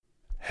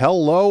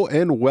Hello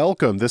and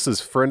welcome. This is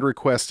Friend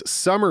Request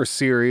Summer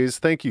Series.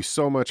 Thank you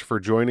so much for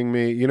joining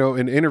me.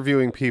 In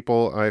interviewing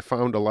people, I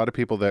found a lot of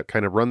people that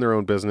kind of run their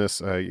own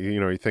business.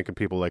 You think of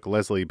people like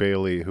Leslie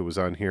Bailey, who was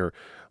on here,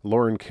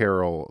 Lauren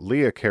Carroll,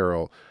 Leah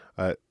Carroll,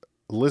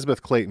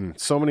 Elizabeth Clayton,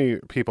 so many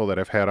people that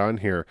I've had on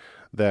here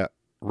that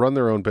run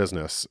their own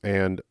business.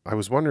 And I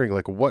was wondering,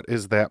 what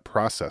is that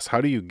process?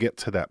 How do you get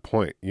to that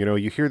point?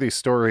 You hear these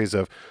stories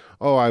of,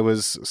 oh, I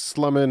was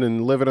slumming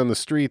and living on the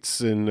streets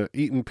and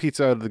eating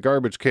pizza out of the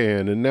garbage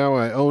can, and now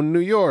I own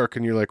New York.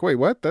 And you're like, wait,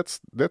 what? That's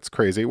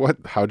crazy.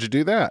 How'd you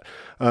do that?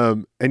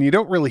 And you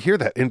don't really hear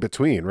that in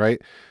between,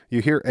 right?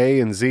 You hear A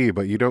and Z,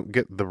 but you don't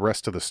get the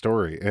rest of the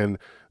story. And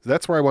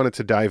that's where I wanted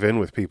to dive in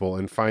with people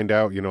and find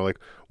out,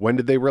 when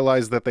did they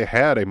realize that they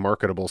had a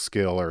marketable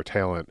skill or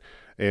talent?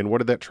 And what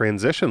did that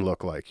transition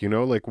look like?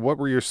 What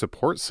were your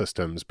support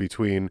systems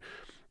between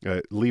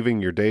leaving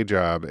your day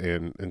job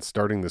and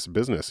starting this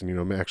business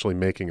and, actually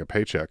making a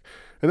paycheck?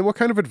 And then what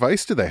kind of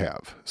advice do they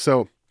have?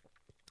 So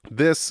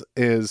this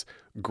is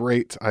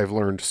great. I've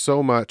learned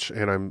so much,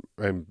 and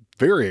I'm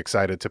very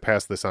excited to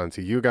pass this on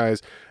to you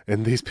guys.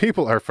 And these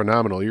people are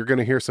phenomenal. You're going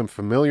to hear some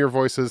familiar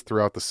voices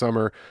throughout the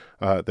summer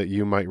that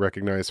you might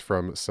recognize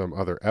from some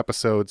other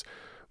episodes,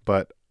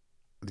 but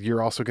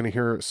you're also going to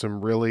hear some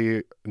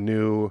really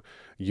new,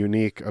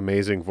 unique,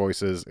 amazing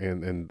voices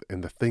and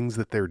the things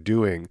that they're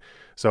doing.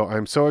 So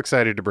I'm so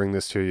excited to bring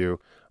this to you.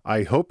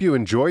 I hope you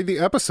enjoyed the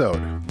episode.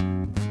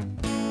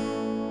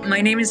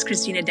 My name is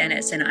Christina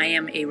Dennis, and I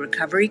am a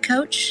recovery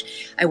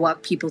coach. I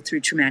walk people through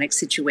traumatic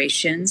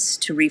situations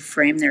to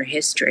reframe their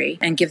history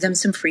and give them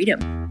some freedom.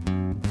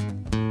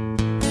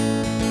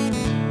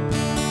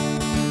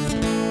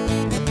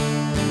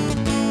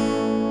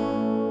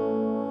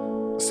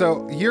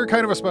 So you're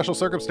kind of a special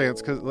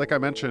circumstance because, like I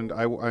mentioned,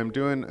 I'm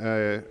doing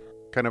a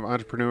kind of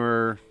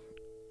entrepreneur,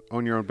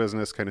 own your own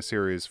business kind of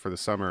series for the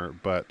summer,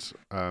 but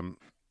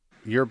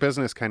your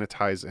business kind of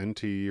ties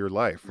into your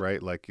life, right?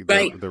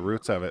 The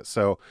roots of it.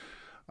 So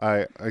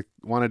I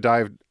want to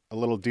dive a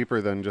little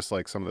deeper than just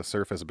some of the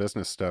surface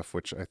business stuff,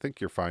 which I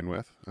think you're fine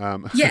with.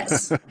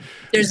 Yes.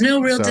 There's no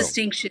real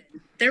distinction.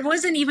 There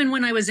wasn't even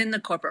when I was in the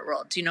corporate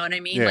world. Do you know what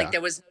I mean? Yeah.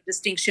 There was no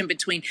distinction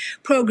between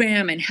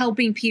program and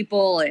helping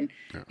people. And,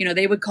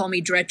 they would call me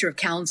director of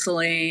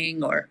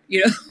counseling or,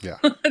 Yeah.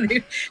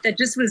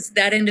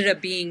 that ended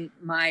up being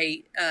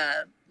my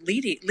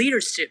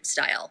leadership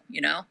style,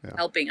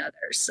 helping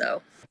others.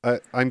 So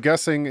I'm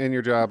guessing in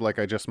your job, like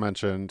I just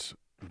mentioned,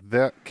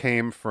 that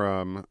came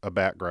from a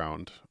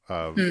background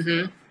of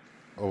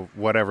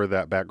whatever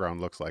that background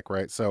looks like,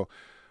 right? So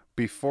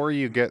before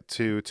you get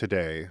to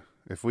today,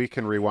 if we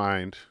can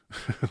rewind,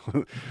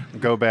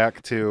 go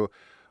back to,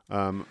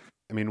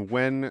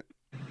 when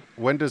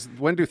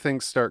do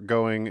things start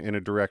going in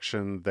a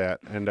direction that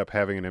end up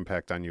having an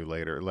impact on you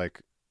later? Do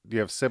you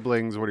have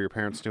siblings? What are your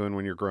parents doing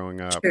when you're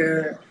growing up?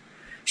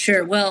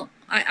 Sure. Well,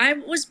 I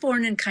was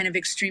born in kind of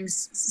extreme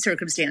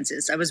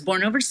circumstances. I was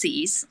born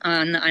overseas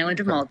on the island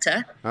of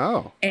Malta.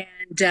 Oh.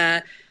 And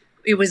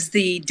it was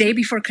the day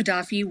before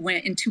Gaddafi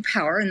went into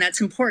power, and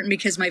that's important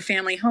because my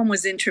family home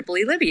was in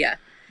Tripoli, Libya.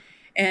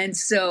 And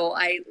so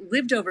I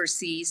lived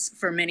overseas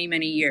for many,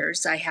 many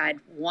years. I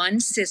had one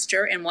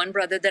sister and one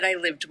brother that I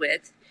lived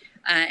with.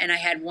 And I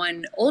had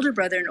one older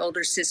brother and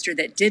older sister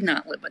that did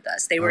not live with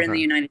us. They were in the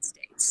United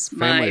States.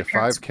 Family of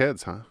 5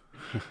 kids, huh?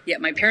 Yeah,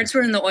 my parents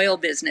were in the oil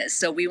business,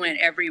 so we went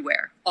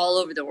everywhere, all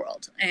over the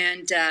world.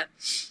 And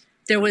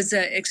there was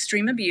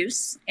extreme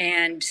abuse,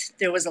 and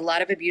there was a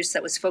lot of abuse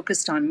that was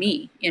focused on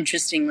me,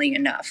 interestingly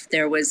enough.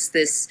 There was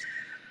this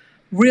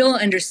real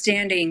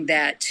understanding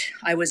that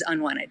I was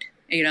unwanted.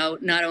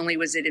 Not only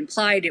was it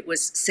implied, it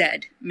was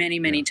said many,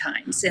 many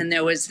times. And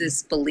there was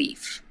this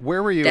belief.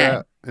 Where were you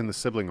at in the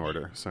sibling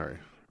order? Sorry.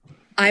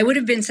 I would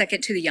have been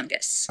second to the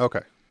youngest.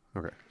 Okay.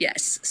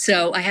 Yes.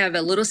 So I have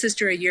a little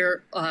sister a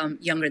year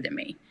younger than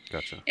me.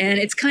 Gotcha. And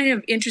it's kind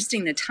of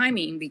interesting, the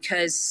timing,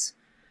 because,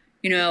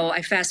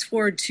 I fast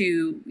forward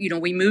to,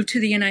 we moved to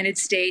the United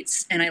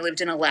States and I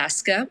lived in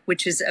Alaska,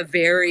 which is a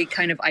very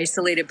kind of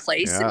isolated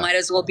place. Yeah. It might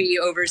as well be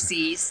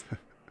overseas.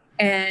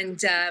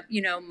 And,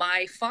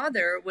 my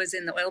father was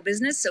in the oil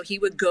business, so he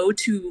would go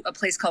to a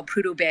place called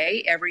Prudhoe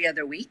Bay every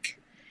other week,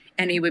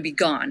 and he would be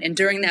gone. And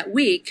during that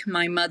week,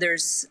 my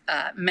mother's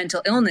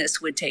mental illness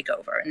would take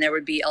over, and there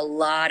would be a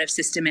lot of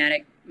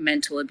systematic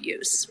mental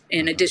abuse.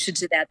 In addition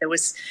to that, there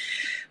was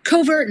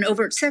covert and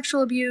overt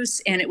sexual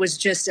abuse, and it was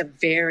just a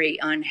very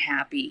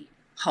unhappy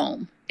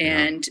home.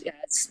 And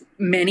as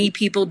many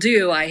people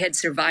do, I had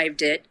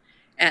survived it.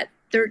 At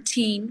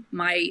 13,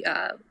 my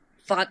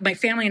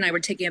family and I were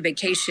taking a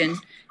vacation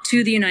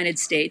to the United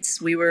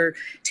States. We were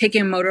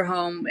taking a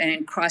motorhome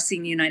and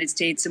crossing the United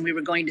States, and we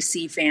were going to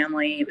see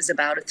family. It was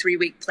about a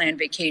 3-week planned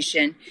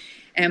vacation,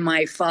 and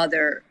my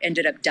father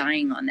ended up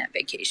dying on that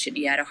vacation.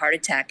 He had a heart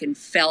attack and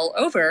fell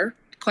over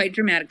quite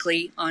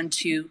dramatically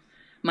onto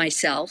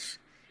myself.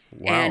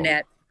 Wow. And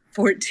at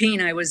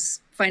 14, I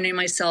was finding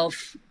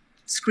myself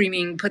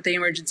screaming, "Put the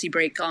emergency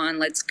brake on,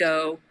 let's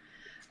go."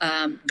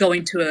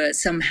 Going to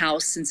some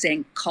house and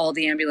saying, "Call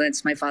the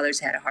ambulance, my father's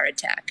had a heart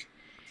attack."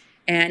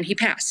 and he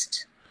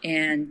passed.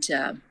 And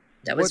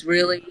that was What?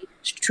 really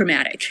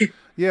traumatic.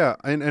 Yeah,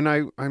 and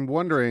I'm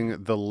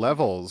wondering the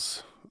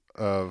levels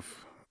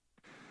of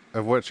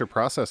what you're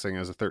processing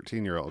as a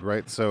 13-year-old,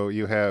 right? So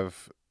you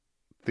have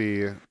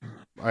the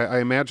I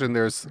imagine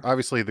there's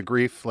obviously the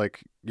grief,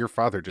 like your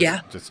father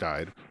Yeah, just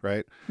died,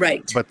 right?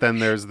 right. But then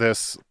there's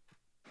this,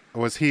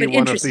 was he But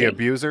one of the interesting.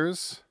 abusers?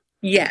 So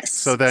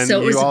Yes. then So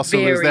it you was also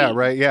lose that, very,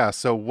 right? Yeah.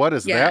 So what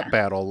is yeah. that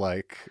battle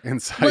like Well,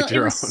 inside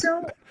your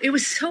own? it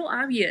was so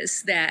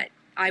obvious that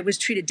I was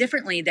treated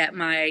differently, that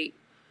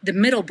the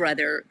middle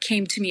brother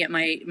came to me at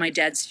my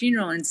dad's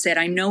funeral and said,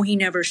 "I know he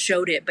never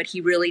showed it, but he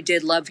really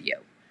did love you."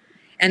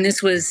 And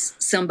this was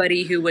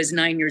somebody who was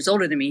 9 years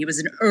older than me. He was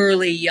an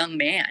early young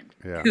man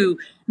Yeah. who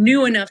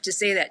knew enough to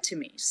say that to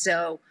me.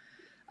 So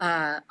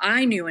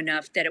I knew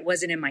enough that it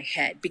wasn't in my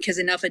head, because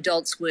enough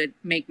adults would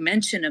make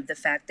mention of the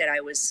fact that I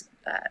was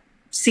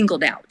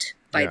singled out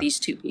by Yeah. these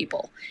two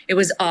people. It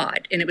was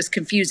odd and it was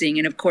confusing.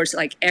 And of course,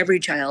 like every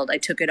child, I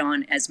took it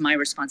on as my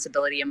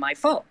responsibility and my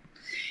fault.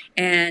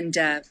 And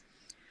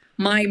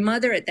my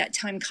mother at that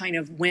time kind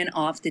of went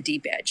off the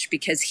deep edge,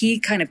 because he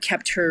kind of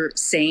kept her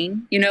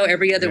sane.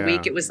 Every other Yeah.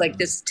 week, it was like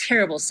this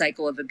terrible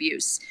cycle of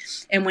abuse.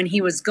 And when he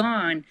was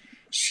gone,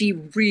 she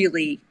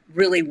really,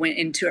 really went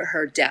into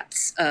her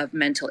depths of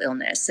mental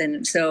illness.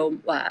 And so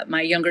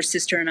my younger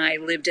sister and I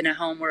lived in a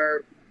home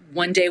where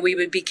one day we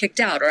would be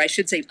kicked out, or I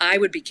should say I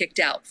would be kicked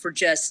out for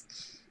just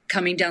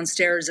coming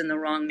downstairs in the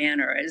wrong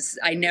manner, as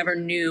I never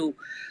knew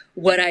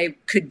what I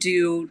could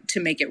do to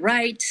make it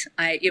right.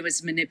 It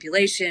was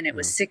manipulation. It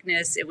was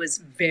sickness. It was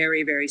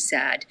very, very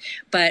sad.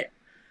 But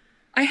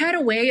I had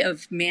a way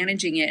of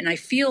managing it. And I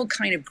feel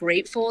kind of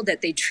grateful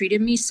that they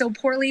treated me so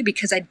poorly,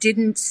 because I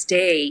didn't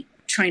stay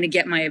trying to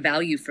get my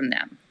value from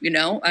them.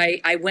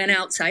 I went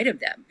outside of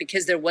them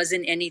because there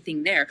wasn't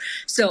anything there.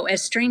 So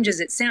as strange as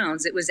it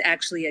sounds, it was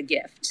actually a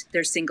gift,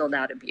 their singled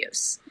out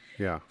abuse.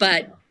 Yeah.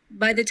 But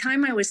by the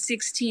time I was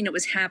 16, it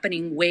was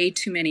happening way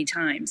too many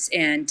times.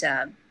 And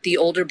the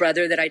older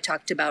brother that I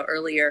talked about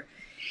earlier,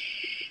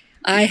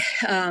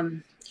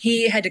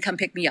 he had to come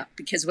pick me up,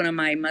 because one of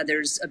my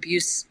mother's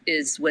abuse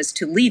was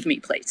to leave me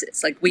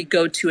places. Like, we'd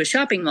go to a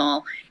shopping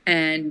mall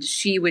and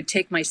she would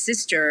take my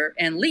sister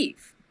and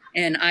leave.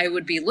 And I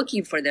would be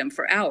looking for them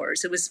for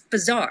hours. It was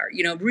bizarre,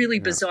 really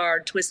bizarre,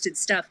 twisted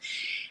stuff.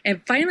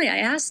 And finally I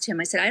asked him,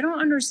 I said, "I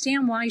don't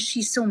understand why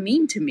she's so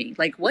mean to me.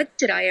 Like, what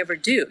did I ever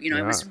do?"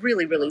 I was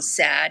really, really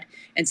sad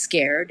and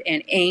scared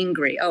and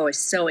angry. Oh, I was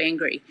so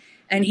angry.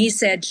 And he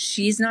said,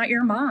 "She's not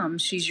your mom.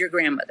 She's your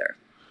grandmother."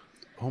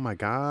 Oh my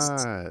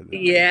God.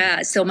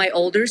 Yeah. So my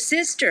older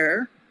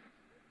sister,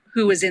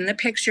 who was in the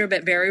picture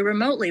but very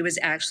remotely, was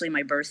actually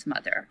my birth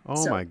mother.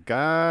 Oh my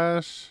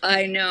gosh.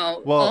 I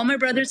know. Well, all my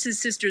brothers and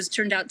sisters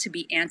turned out to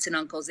be aunts and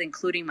uncles,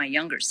 including my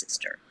younger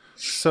sister.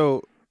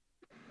 So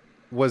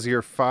was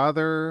your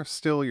father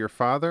still your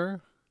father?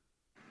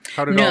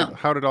 How did No.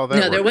 all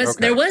that No, work?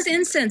 there was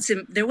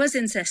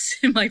incest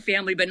in my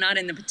family, but not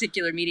in the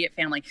particular immediate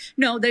family.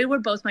 No, they were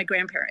both my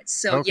grandparents.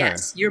 So Okay.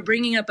 yes, you're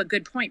bringing up a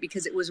good point,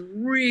 because it was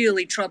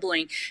really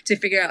troubling to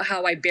figure out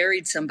how I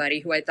buried somebody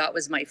who I thought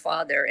was my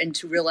father, and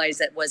to realize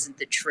that wasn't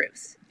the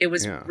truth. It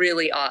was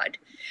really odd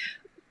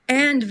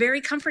and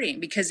very comforting,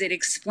 because it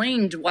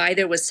explained why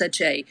there was such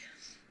a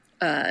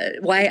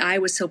why I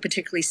was so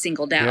particularly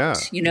singled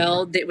out.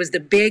 Yeah. It was the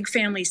big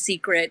family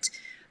secret.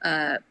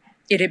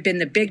 It had been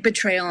the big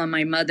betrayal on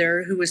my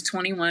mother, who was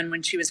 21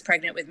 when she was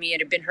pregnant with me.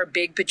 It had been her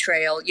big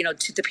betrayal,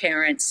 to the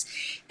parents.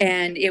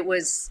 And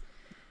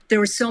there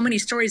were so many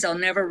stories. I'll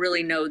never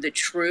really know the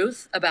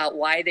truth about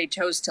why they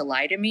chose to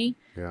lie to me,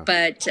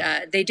 but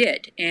they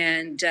did.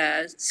 And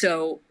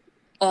so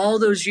all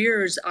those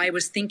years I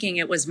was thinking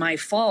it was my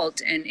fault,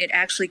 and it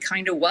actually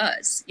kind of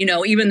was,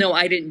 even though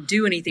I didn't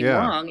do anything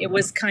wrong. It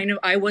was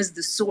I was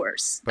the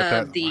source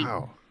of the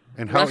wow.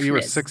 And how you were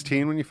roughness.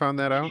 16 when you found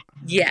that out?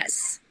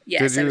 Yes,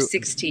 I was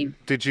 16.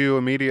 Did you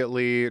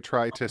immediately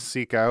try to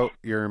seek out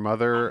your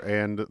mother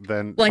and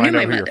then Well, I knew find out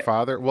my who your mother.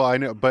 father? Well, I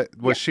know, but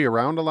was she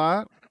around a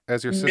lot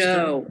as your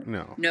sister?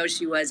 No,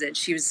 she wasn't.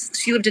 She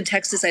lived in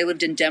Texas. I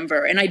lived in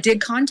Denver, and I did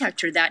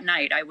contact her that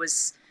night. I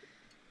was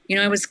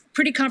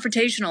pretty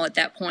confrontational at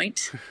that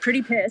point,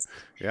 pretty pissed.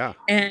 Yeah.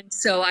 And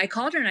so I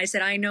called her and I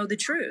said, "I know the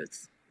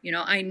truth.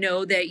 I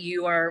know that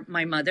you are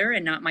my mother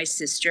and not my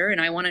sister, and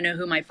I want to know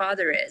who my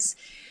father is."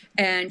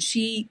 And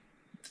she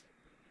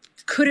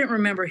couldn't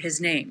remember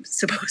his name,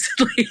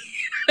 supposedly.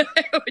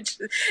 Which,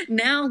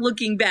 now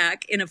looking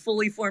back in a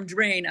fully formed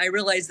brain, I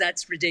realize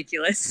that's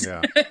ridiculous.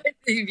 Yeah.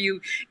 If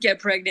you get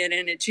pregnant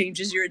and it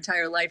changes your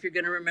entire life, you're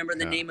going to remember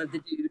the name of the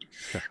dude.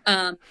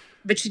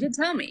 But she did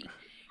tell me.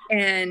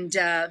 And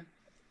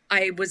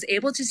I was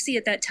able to see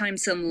at that time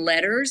some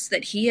letters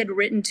that he had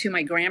written to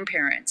my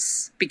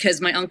grandparents, because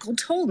my uncle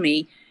told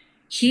me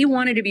he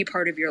wanted to be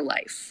part of your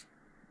life.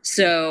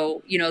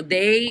 So,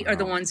 they are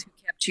the ones who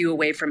kept you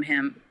away from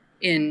him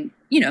in,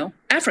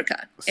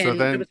 Africa. So and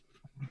then, it was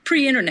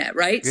pre-internet,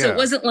 right? So it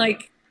wasn't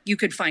like you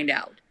could find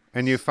out.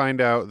 And you find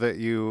out that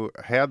you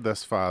had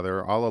this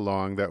father all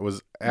along that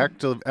was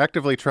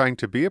actively trying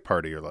to be a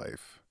part of your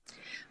life.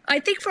 I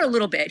think for a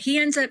little bit. He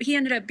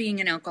ended up being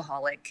an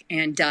alcoholic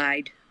and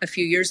died a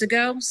few years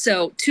ago.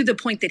 So to the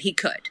point that he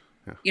could,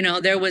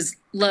 there was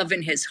love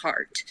in his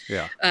heart.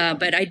 Yeah.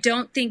 But I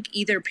don't think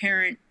either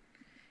parent,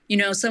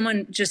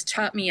 someone just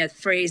taught me a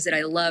phrase that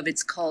I love.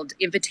 It's called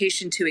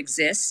invitation to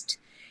exist.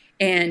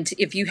 And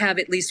if you have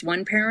at least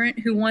one parent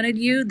who wanted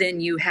you, then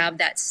you have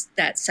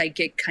that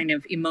psychic kind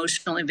of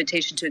emotional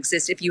invitation to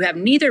exist. If you have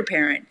neither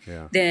parent,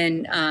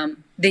 then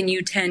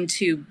you tend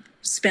to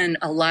spend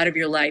a lot of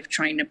your life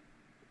trying to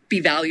be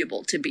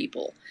valuable to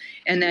people.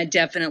 And that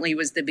definitely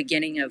was the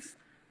beginning of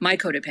my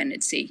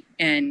codependency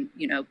and,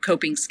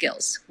 coping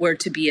skills, were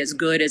to be as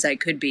good as I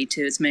could be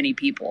to as many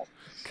people.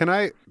 Can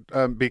I,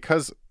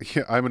 because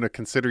I'm going to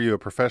consider you a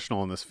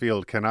professional in this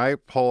field, can I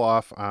pull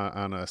off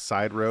on a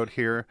side road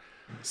here?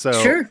 So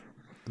Sure.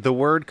 The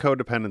word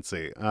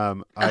codependency,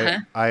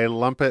 I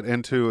lump it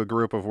into a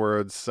group of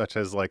words such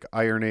as like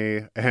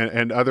irony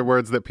and other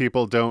words that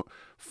people don't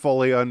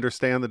fully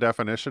understand the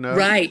definition of.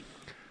 Right.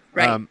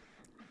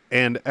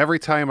 And every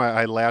time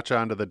I latch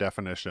onto the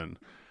definition,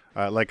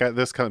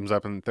 this comes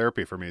up in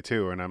therapy for me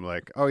too, and I'm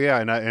like, oh yeah,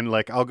 and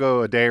like I'll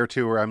go a day or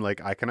two where I'm like,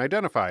 I can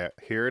identify it.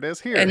 Here it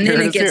is here, and then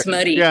it gets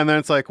muddy. Yeah, and then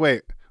it's like,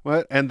 wait,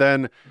 what? And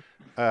then,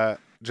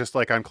 just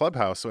like on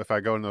Clubhouse, so if I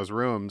go in those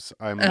rooms,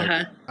 I'm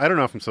like, I don't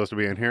know if I'm supposed to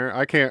be in here.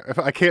 I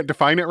can't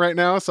define it right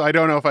now, so I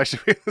don't know if I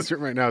should be in this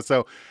room right now.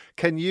 So,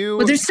 can you?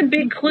 Well, there's some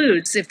big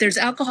clues. If there's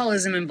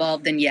alcoholism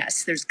involved, then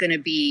yes, there's going to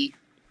be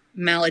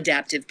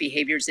maladaptive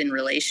behaviors in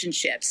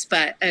relationships.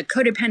 But a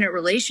codependent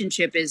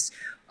relationship is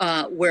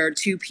where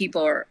two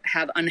people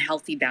have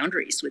unhealthy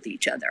boundaries with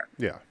each other.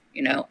 Yeah.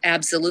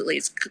 Absolutely.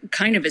 It's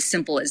kind of as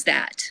simple as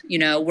that.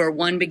 Where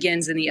one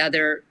begins and the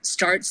other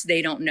starts,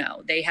 they don't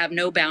know. They have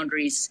no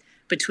boundaries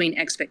between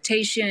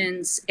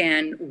expectations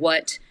and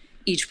what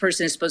each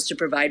person is supposed to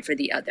provide for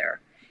the other.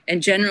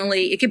 And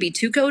generally, it could be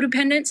two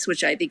codependents,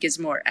 which I think is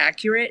more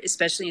accurate,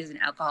 especially as an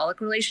alcoholic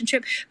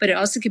relationship, but it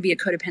also could be a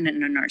codependent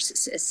and a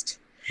narcissist.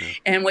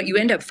 And what you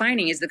end up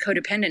finding is the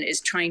codependent is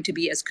trying to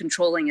be as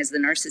controlling as the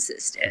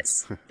narcissist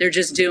is. They're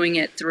just doing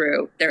it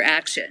through their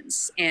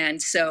actions.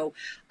 And so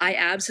I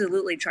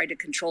absolutely tried to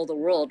control the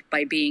world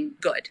by being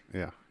good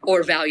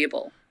or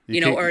valuable,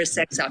 or a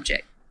sex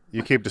object.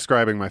 You keep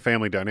describing my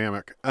family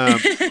dynamic.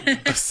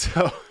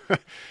 So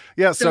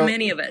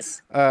many of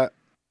us.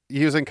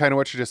 Using kind of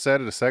what you just said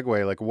as a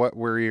segue, like what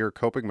were your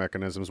coping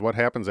mechanisms? What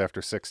happens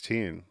after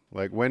 16?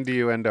 Like when do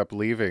you end up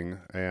leaving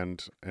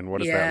and what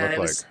does that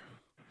look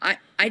like?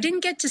 I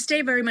didn't get to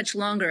stay very much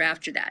longer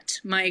after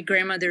that. My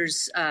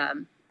grandmother's,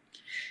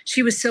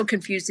 she was so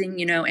confusing,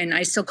 and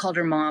I still called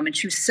her mom, and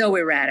she was so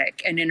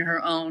erratic and in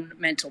her own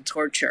mental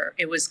torture.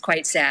 It was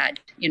quite sad,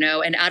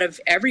 and out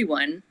of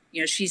everyone,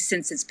 she's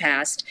since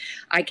passed,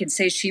 I could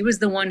say she was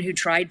the one who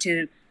tried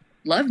to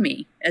love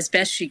me as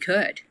best she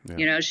could.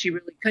 She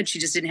really could. She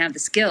just didn't have the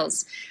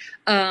skills.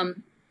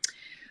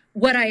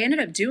 What I ended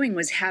up doing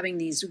was having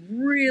these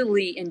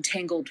really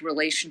entangled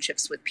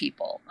relationships with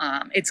people.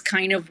 It's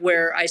kind of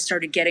where I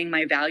started getting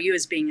my value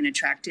as being an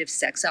attractive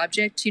sex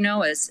object,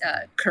 as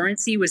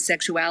currency with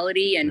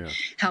sexuality and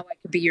how I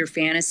could be your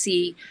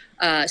fantasy,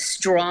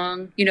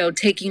 strong,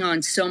 taking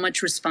on so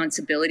much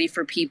responsibility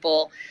for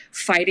people,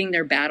 fighting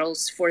their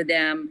battles for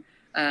them,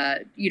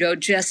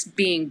 just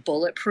being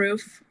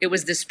bulletproof. It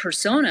was this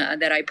persona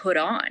that I put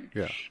on.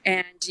 Yeah.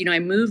 And, I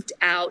moved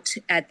out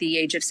at the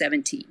age of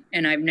 17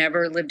 and I've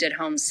never lived at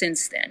home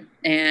since then.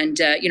 And,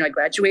 I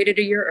graduated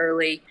a year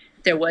early.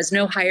 There was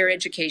no higher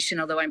education,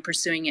 although I'm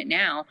pursuing it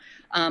now.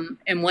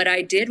 And what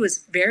I did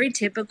was very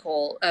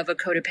typical of a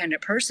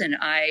codependent person.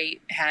 I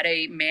had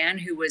a man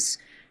who was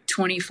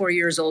 24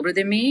 years older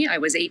than me. I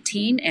was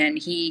 18 and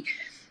he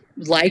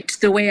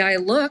liked the way I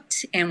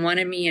looked and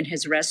wanted me in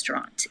his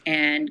restaurant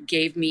and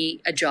gave me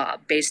a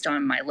job based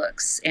on my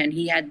looks. And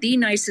he had the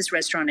nicest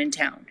restaurant in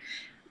town,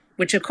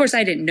 which of course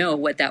I didn't know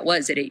what that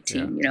was at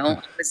 18,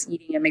 I was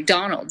eating at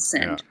McDonald's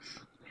and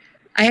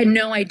I had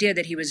no idea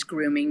that he was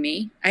grooming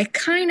me. I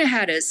kind of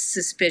had a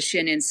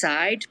suspicion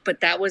inside,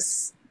 but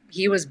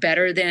he was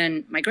better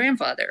than my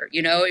grandfather.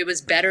 It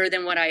was better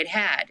than what I had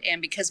had.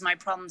 And because my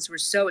problems were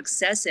so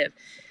excessive,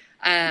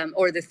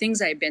 or the things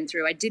I've been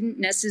through, I didn't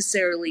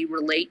necessarily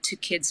relate to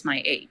kids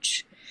my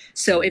age.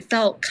 So it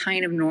felt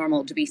kind of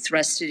normal to be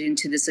thrusted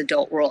into this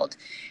adult world.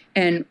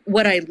 And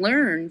what I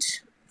learned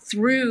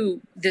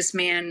through this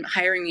man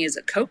hiring me as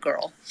a coat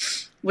girl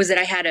was that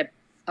I had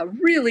a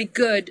really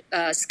good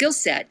skill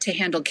set to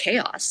handle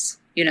chaos.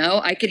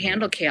 I could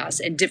handle chaos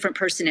and different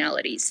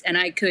personalities, and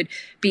I could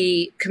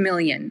be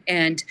chameleon.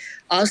 And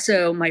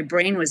also my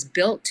brain was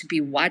built to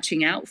be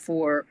watching out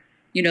for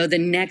the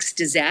next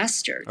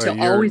disaster, to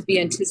always be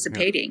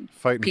anticipating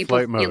fight and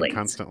flight mode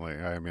constantly,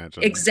 I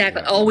imagine.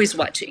 Exactly. Always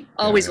watching,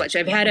 watch.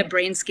 I've had a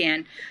brain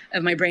scan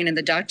of my brain and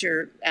the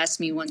doctor asked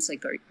me once,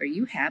 like, are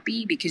you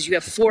happy? Because you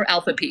have 4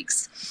 alpha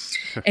peaks.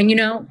 And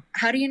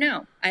how do you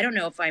know? I don't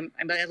know if I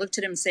looked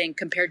at him saying,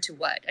 compared to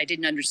what? I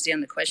didn't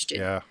understand the question.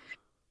 Yeah.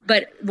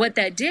 But what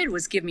that did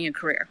was give me a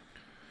career.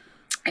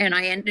 And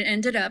I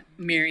ended up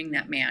marrying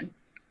that man,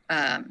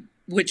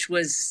 which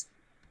was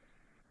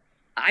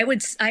I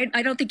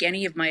don't think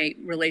any of my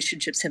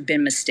relationships have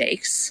been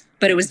mistakes,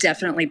 but it was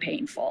definitely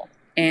painful.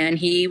 And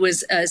he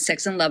was a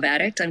sex and love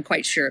addict. I'm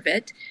quite sure of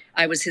it.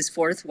 I was his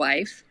fourth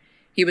wife.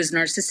 He was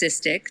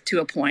narcissistic to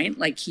a point.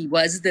 Like, he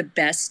was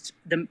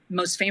the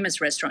most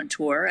famous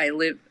restaurateur. I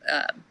lived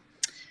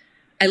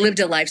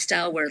a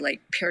lifestyle where,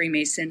 like, Perry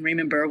Mason,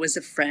 Raymond Burr was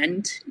a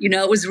friend.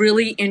 It was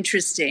really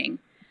interesting.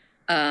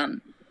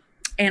 And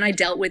I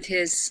dealt with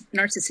his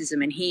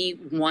narcissism, and he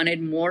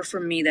wanted more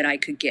from me that I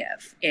could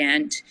give.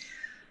 And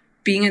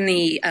being in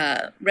the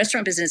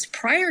restaurant business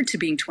prior to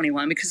being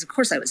 21, because of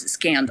course I was a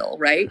scandal,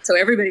 right? So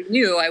everybody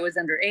knew I was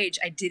underage.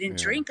 I didn't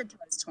drink until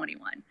I was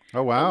 21.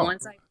 Oh, wow.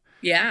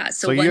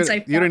 So you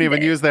didn't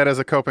even use that as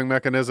a coping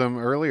mechanism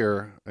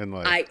earlier in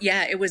life.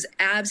 It was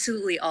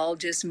absolutely all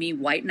just me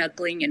white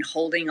knuckling and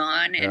holding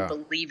on and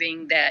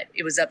believing that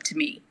it was up to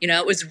me.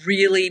 It was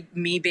really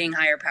me being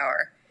higher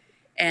power.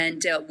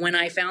 And when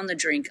I found the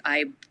drink,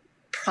 I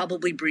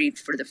probably breathed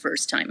for the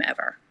first time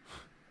ever.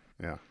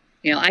 Yeah.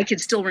 I could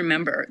still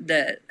remember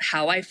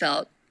how I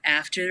felt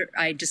after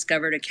I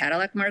discovered a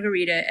Cadillac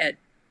Margarita at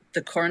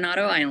the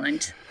Coronado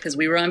Island, because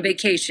we were on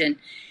vacation,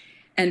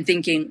 and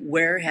thinking,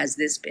 where has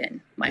this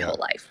been my whole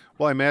life?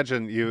 Well, I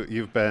imagine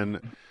you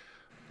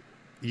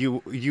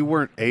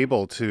weren't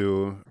able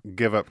to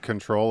give up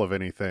control of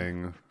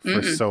anything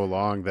for so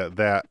long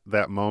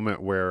that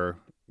moment where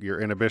your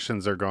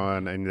inhibitions are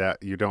gone and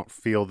that you don't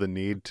feel the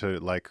need to,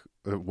 like,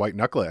 white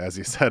knuckle it, as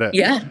you said it.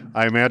 Yeah.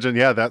 I imagine,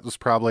 that was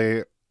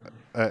probably,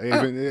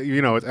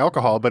 it's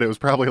alcohol, but it was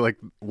probably like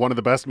one of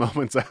the best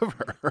moments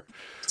ever.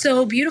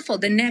 So beautiful.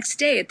 The next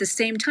day at the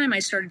same time, I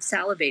started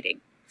salivating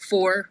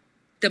for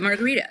the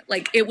margarita.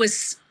 Like, there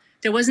was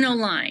no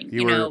line.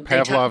 You know,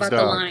 they talk about dog.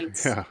 The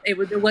lines. Yeah.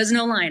 There was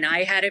no line.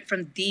 I had it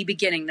from the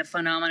beginning. The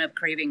phenomenon of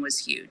craving was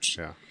huge.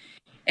 Yeah.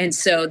 And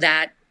so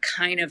that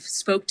kind of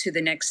spoke to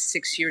the next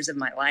 6 years of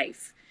my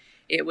life.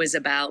 It was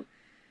about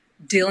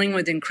dealing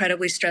with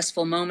incredibly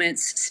stressful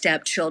moments,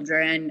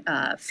 stepchildren,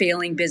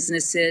 failing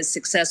businesses,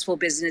 successful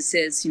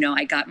businesses.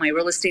 I got my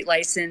real estate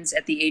license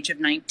at the age of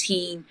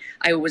 19.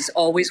 I was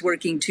always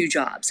working 2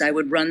 jobs. I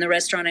would run the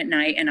restaurant at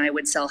night and I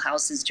would sell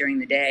houses during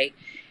the day.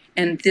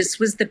 And this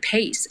was the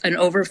pace, an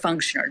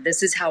overfunctioner.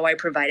 This is how I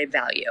provided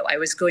value. I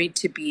was going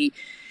to be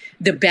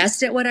the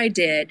best at what I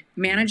did,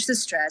 manage the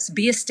stress,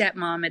 be a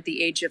stepmom at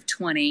the age of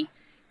 20,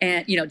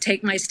 and,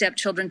 take my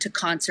stepchildren to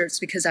concerts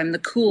because I'm the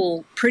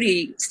cool,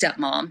 pretty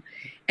stepmom,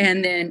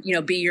 and then,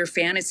 be your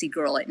fantasy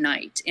girl at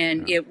night.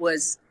 And it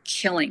was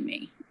killing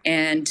me.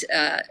 And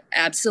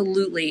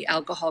absolutely,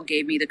 alcohol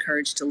gave me the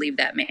courage to leave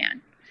that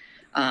man.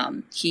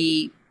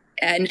 He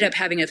ended up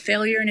having a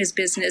failure in his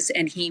business,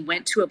 and he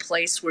went to a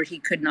place where he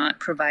could not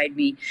provide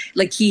me.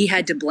 Like, he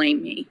had to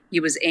blame me. He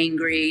was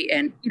angry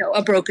and,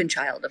 a broken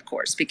child, of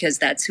course, because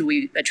that's who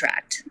we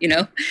attract,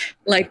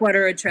 like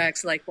water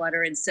attracts like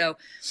water. And so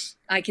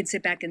I could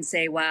sit back and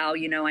say, wow,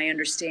 I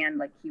understand,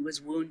 like, he was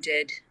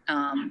wounded,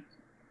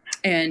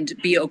 and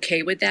be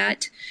okay with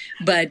that.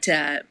 But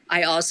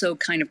I also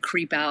kind of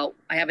creep out.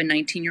 I have a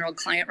 19-year-old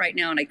client right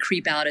now, and I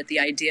creep out at the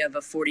idea of a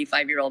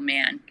 45-year-old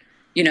man,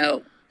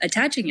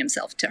 attaching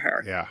himself to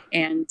her. Yeah.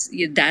 And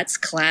that's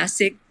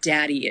classic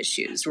daddy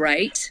issues,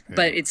 right? Yeah.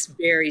 But it's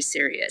very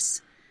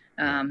serious.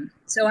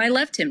 So I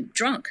left him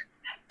drunk.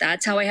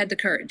 That's how I had the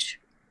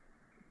courage.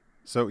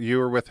 So you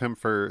were with him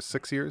for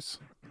 6 years,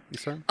 you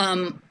said?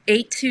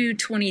 8 to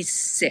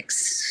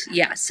 26.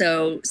 Yeah.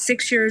 So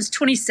 6 years,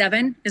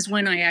 27 is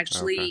when I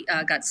actually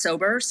got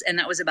sober. And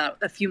that was about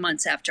a few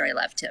months after I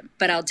left him.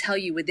 But I'll tell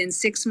you, within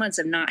 6 months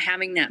of not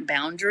having that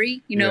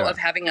boundary, of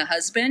having a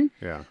husband,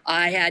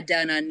 I had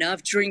done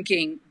enough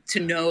drinking to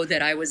know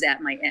that I was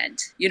at my end.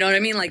 You know what I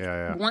mean? Like,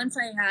 once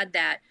I had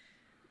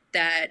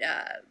that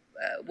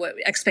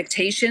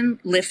expectation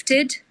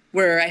lifted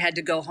where I had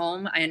to go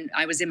home and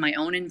I was in my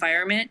own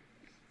environment,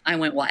 I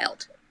went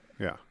wild.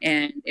 Yeah.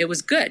 And it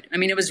was good. I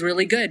mean, it was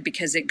really good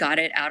because it got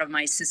it out of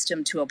my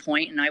system to a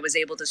point, and I was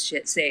able to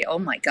say, oh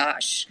my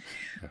gosh,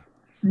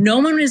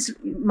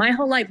 my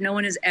whole life, no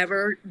one has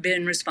ever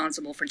been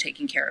responsible for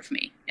taking care of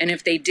me. And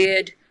if they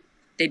did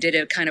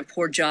a kind of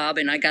poor job,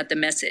 and I got the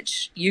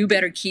message, you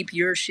better keep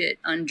your shit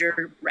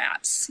under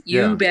wraps.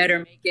 You better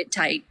make it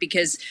tight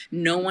because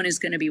no one is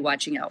going to be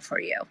watching out for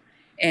you.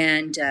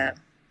 And,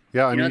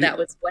 that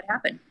was what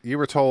happened. You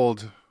were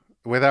told,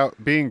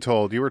 without being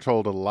told,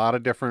 a lot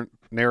of different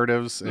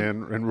narratives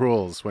and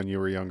rules when you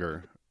were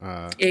younger.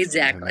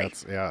 Exactly.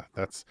 And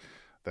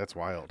that's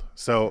wild.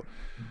 So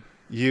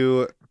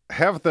you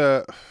have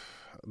the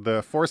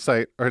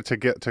foresight to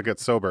get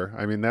sober.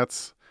 I mean,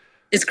 it's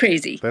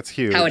crazy. That's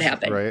huge. How it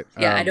happened. Right.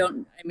 Yeah.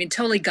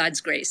 Totally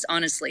God's grace,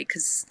 honestly,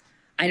 because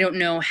I don't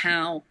know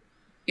how,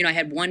 I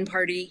had one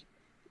party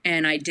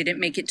and I didn't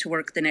make it to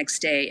work the next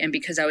day. And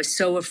because I was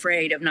so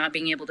afraid of not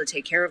being able to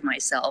take care of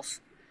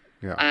myself,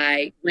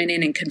 I went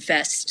in and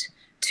confessed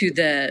to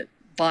the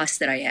boss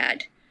that I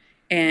had.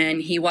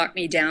 And he walked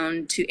me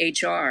down to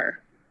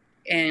HR,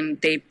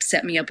 and they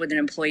set me up with an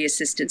employee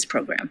assistance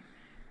program.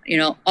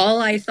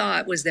 All I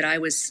thought was that I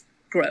was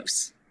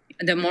gross.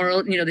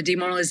 the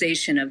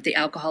demoralization of the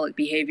alcoholic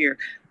behavior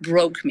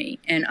broke me,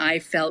 and I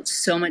felt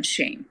so much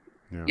shame.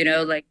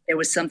 Yeah. Like there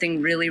was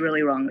something really,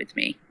 really wrong with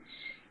me.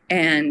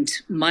 And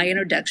my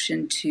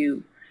introduction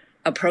to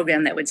a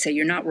program that would say,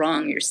 you're not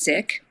wrong, you're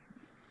sick.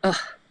 Oh,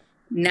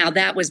 now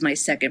that was my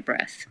second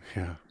breath.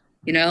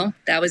 Yeah.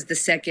 That was the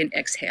second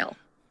exhale.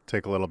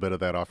 Take a little bit of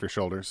that off your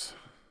shoulders.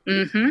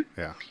 Mm-hmm.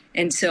 Yeah.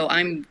 And so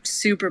I'm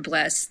super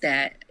blessed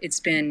that it's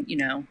been,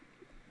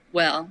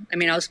 I'll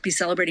be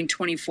celebrating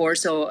 24,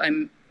 so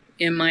I'm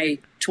in my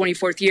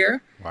 24th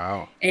year.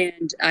 Wow.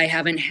 And I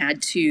haven't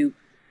had to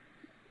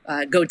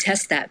go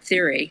test that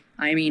theory.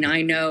 I mean,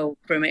 I know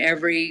from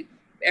every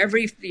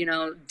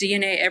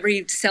DNA,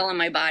 every cell in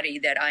my body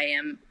that I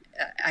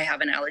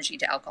have an allergy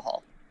to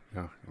alcohol.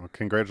 Yeah. Well,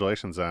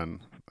 congratulations on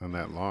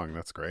that long.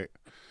 That's great.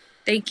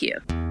 Thank you.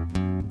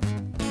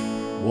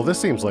 Well, this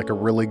seems like a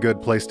really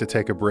good place to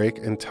take a break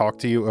and talk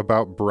to you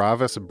about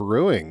Bravus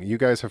Brewing. You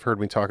guys have heard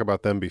me talk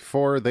about them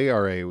before. They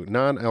are a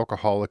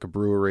non-alcoholic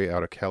brewery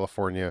out of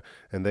California,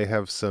 and they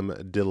have some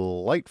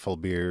delightful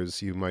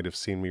beers. You might have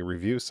seen me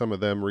review some of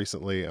them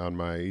recently on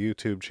my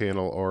YouTube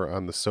channel or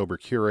on the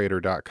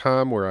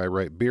sobercurator.com, where I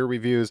write beer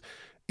reviews.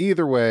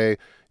 Either way,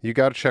 you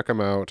got to check them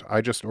out.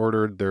 I just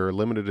ordered their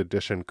limited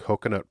edition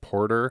coconut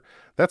porter.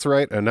 That's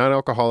right, a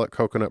non-alcoholic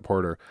coconut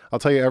porter. I'll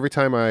tell you, every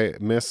time I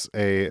miss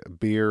a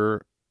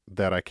beer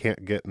that I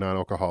can't get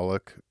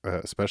non-alcoholic,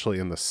 especially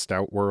in the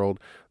stout world,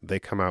 they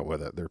come out with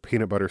it. Their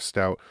peanut butter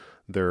stout,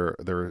 their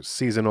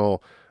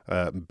seasonal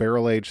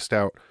barrel-aged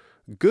stout.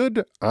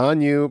 Good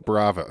on you,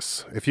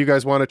 Bravus. If you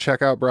guys want to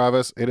check out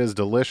Bravus, it is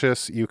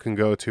delicious. You can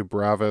go to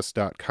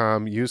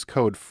bravus.com, use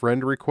code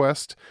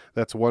FRIENDREQUEST.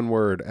 That's one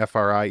word,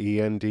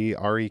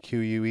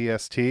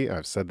 FRIENDREQUEST.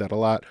 I've said that a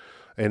lot.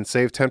 And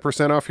save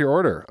 10% off your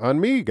order on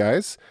me,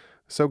 guys.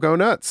 So go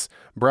nuts.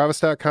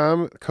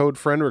 Bravus.com, code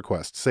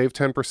FRIENDREQUEST. Save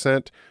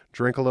 10%,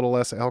 drink a little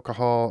less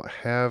alcohol,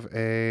 have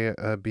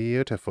a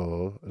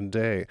beautiful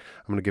day.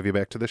 I'm going to give you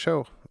back to the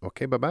show.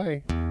 Okay,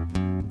 bye-bye.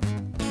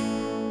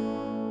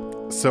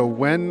 So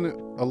when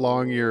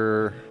along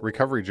your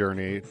recovery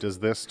journey does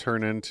this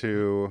turn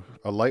into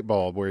a light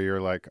bulb where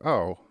you're like,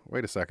 oh,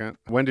 wait a second.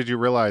 When did you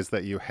realize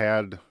that you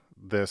had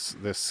this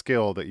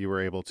skill that you were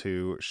able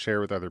to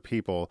share with other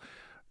people?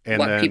 And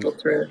walk people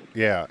through.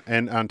 Yeah.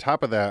 And on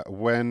top of that,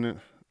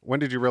 when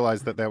did you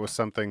realize that was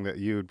something that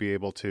you would be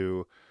able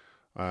to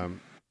kind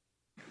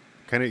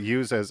of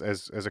use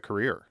as a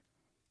career?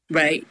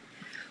 Right.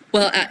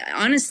 Well,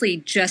 honestly,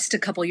 just a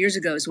couple years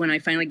ago is when I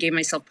finally gave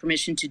myself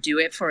permission to do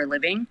it for a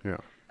living. Yeah.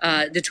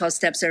 The 12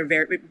 steps are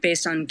very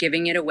based on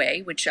giving it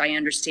away, which I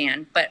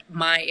understand. But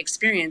my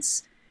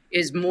experience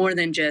is more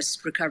than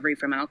just recovery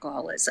from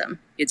alcoholism.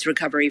 It's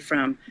recovery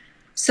from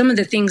some of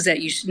the things that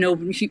no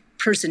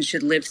person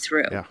should live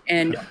through. Yeah.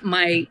 And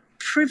my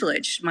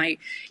privilege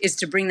is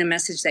to bring the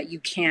message that you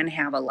can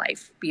have a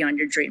life beyond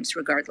your dreams,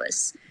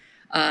 regardless.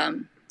 There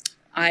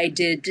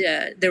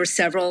were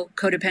several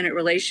codependent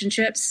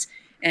relationships.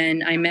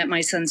 And I met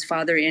my son's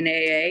father in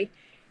AA.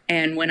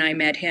 And when I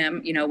met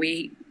him,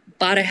 we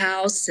bought a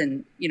house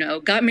and,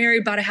 got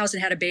married, bought a house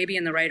and had a baby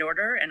in the right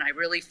order. And I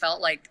really felt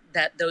like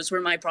that those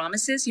were my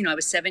promises. I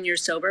was 7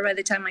 years sober by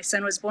the time my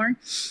son was born.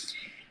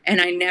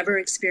 And I never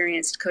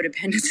experienced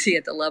codependency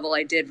at the level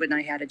I did when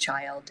I had a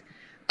child.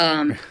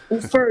 Well,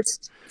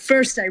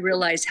 first I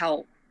realized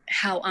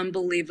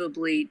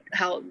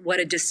what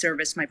a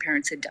disservice my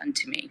parents had done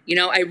to me.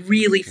 I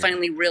really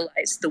finally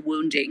realized the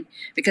wounding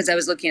because I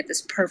was looking at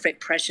this perfect,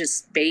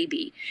 precious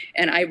baby.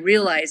 And I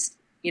realized,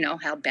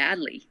 how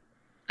badly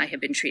I had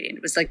been treated.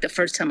 It was like the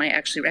first time I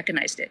actually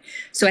recognized it.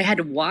 So I had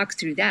to walk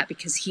through that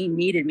because he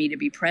needed me to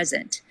be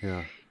present.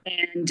 Yeah.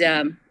 And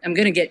I'm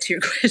going to get to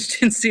your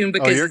question soon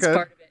because it's good.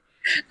 part of it.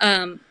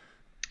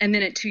 And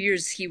then at 2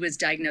 years, he was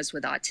diagnosed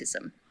with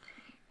autism.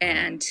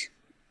 And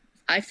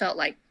I felt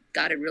like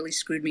God had really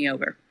screwed me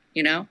over.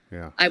 Yeah.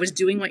 I was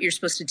doing what you're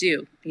supposed to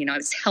do. I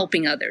was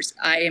helping others.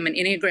 I am an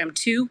Enneagram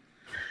 2.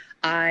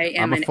 I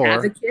am an 4.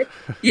 advocate.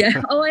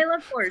 Yeah. Oh, I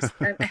love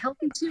 4s. A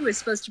healthy 2 is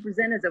supposed to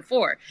present as a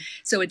 4.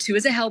 So a 2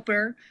 is a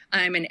helper.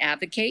 I'm an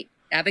advocate.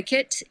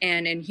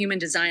 And in human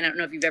design, I don't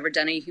know if you've ever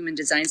done any human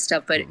design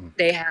stuff, but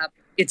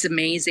it's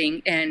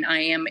amazing. And I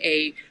am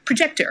a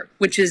projector,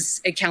 which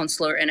is a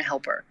counselor and a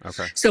helper.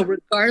 Okay. So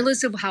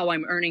regardless of how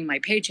I'm earning my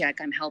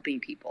paycheck, I'm helping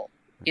people,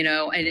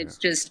 and it's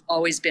just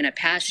always been a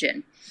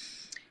passion.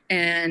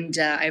 And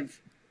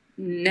I've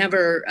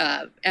never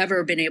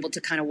ever been able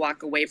to kind of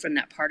walk away from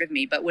that part of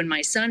me. But when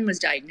my son was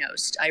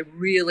diagnosed, I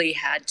really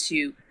had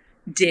to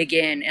dig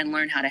in and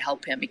learn how to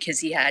help him because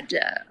he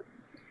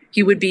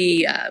would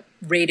be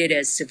rated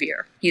as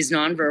severe. He's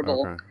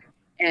nonverbal. Okay.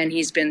 And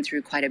he's been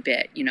through quite a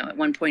bit. At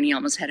one point he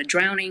almost had a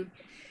drowning.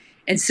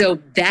 And so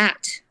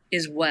that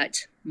is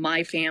what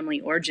my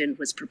family origin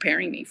was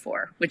preparing me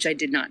for, which I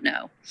did not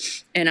know.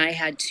 And I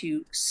had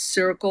to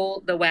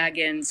circle the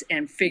wagons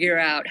and figure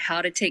out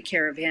how to take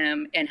care of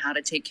him and how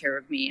to take care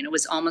of me. And it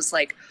was almost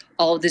like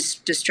all the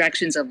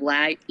distractions of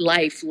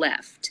life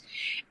left.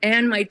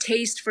 And my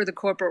taste for the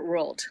corporate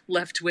world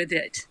left with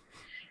it.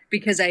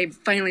 Because I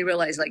finally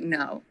realized,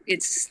 no,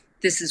 it's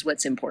this is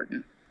what's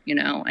important, you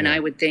know? And Yeah. I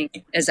would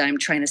think, as I'm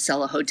trying to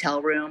sell a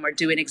hotel room or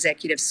do an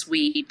executive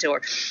suite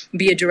or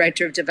be a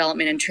director of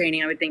development and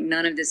training, I would think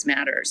none of this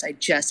matters. I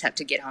just have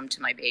to get home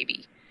to my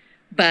baby.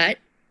 But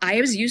I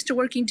was used to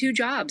working 2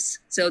 jobs.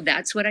 So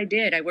that's what I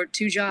did. I worked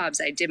 2 jobs.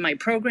 I did my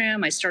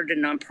program. I started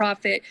a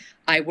nonprofit.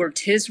 I worked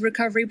his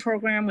recovery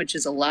program, which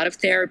is a lot of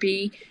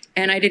therapy.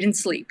 And I didn't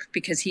sleep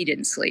because he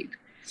didn't sleep.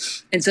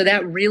 And so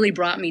that really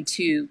brought me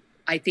to,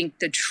 I think,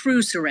 the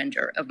true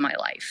surrender of my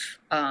life.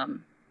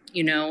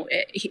 You know,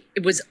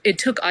 it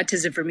took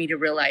autism for me to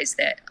realize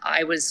that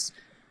I was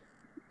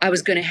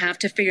going to have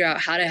to figure out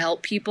how to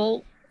help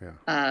people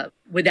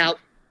without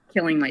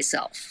killing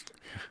myself,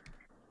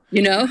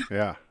 you know?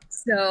 Yeah.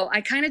 So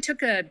I kind of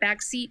took a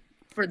back seat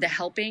for the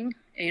helping.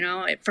 You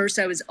know, at first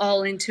I was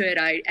all into it.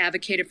 I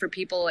advocated for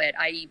people at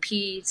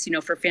IEPs, you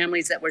know, for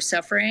families that were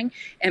suffering.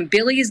 And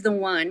Billy is the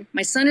one,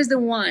 my son is the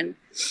one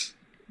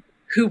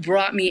who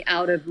brought me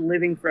out of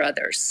living for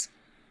others.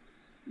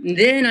 And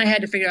then I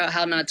had to figure out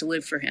how not to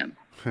live for him.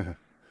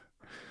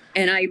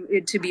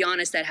 And to be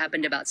honest, that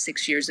happened about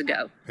 6 years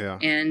ago. Yeah.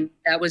 And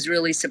that was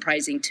really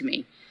surprising to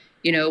me,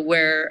 you know,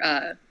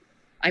 where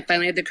I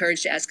finally had the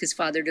courage to ask his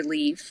father to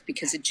leave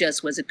because it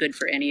just wasn't good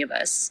for any of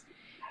us.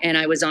 And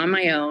I was on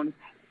my own.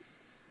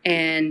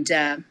 And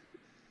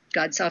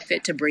God saw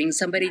fit to bring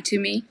somebody to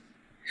me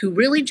who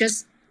really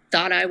just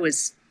thought I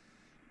was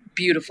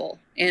beautiful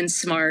and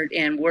smart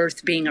and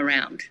worth being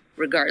around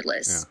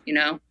regardless. You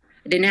know,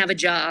 I didn't have a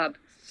job.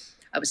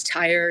 I was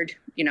tired.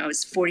 You know, I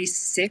was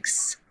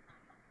 46,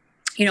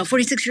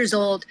 46 years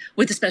old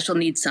with a special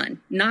needs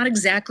son. Not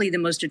exactly the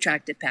most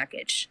attractive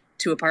package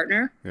to a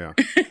partner. Yeah.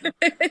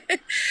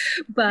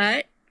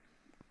 But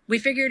we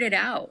figured it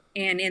out.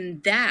 And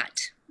in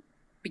that,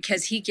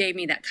 because he gave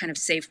me that kind of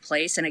safe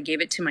place and I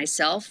gave it to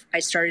myself, I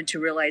started to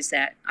realize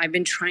that I've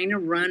been trying to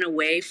run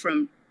away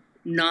from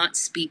not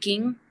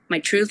speaking my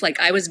truth. Like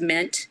I was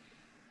meant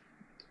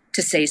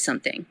to say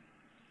something,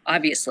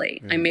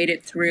 obviously. I made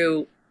it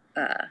through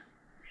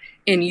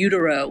in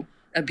utero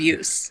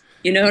abuse.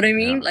 You know what I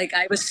mean? Like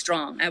I was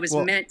strong. I was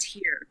meant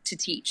here to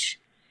teach.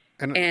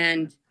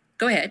 And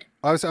go ahead.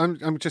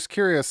 I'm just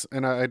curious,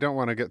 and I don't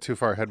want to get too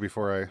far ahead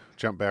before I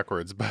jump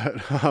backwards, but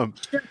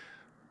Sure.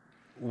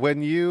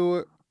 when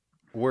you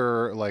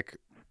were like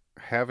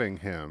having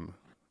him,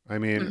 I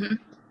mean,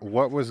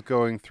 what was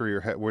going through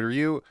your head? Were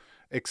you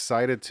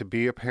excited to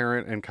be a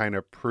parent and kind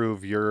of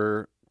prove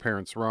your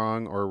parents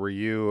wrong, or were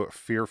you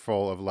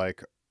fearful of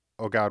like,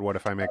 oh God, what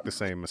if I make the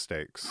same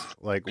mistakes?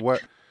 Like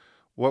what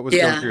was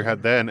going through your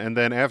head then? And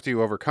then after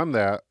you overcome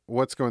that,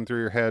 what's going through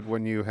your head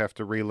when you have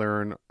to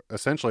relearn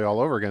essentially all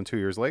over again 2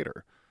 years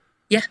later?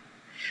 Yeah.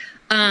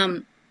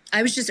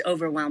 I was just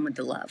overwhelmed with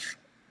the love.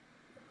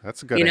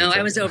 That's a good answer.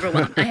 I was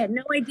overwhelmed. I had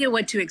no idea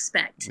what to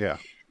expect. Yeah.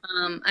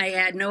 I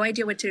had no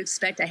idea what to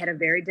expect. I had a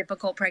very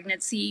difficult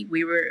pregnancy.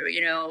 We were,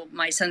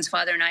 my son's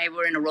father and I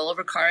were in a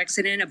rollover car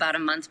accident about a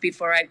month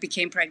before I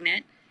became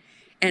pregnant.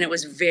 And it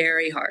was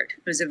very hard.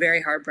 It was a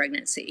very hard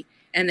pregnancy.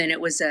 And then it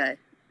was an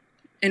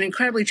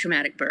incredibly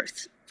traumatic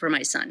birth for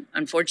my son,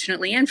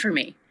 unfortunately, and for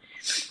me.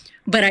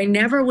 But I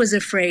never was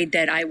afraid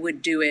that I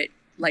would do it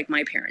like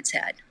my parents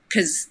had,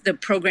 because the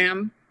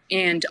program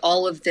and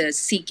all of the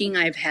seeking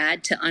I've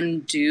had to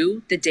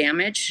undo the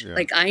damage,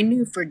 like I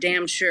knew for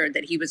damn sure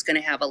that he was going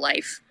to have a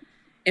life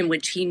in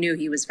which he knew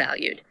he was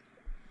valued.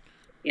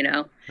 He's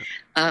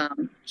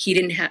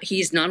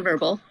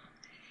nonverbal,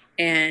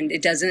 and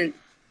it doesn't,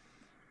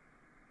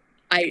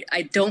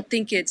 I don't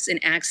think it's an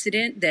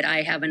accident that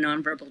I have a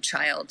nonverbal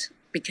child,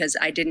 because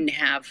I didn't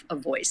have a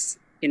voice,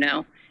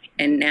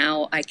 and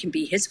now I can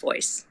be his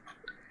voice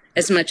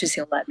as much as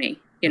he'll let me.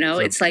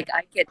 It's like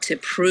I get to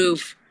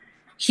prove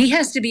he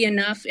has to be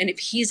enough, and if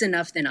he's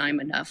enough, then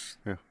I'm enough.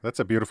 Yeah, that's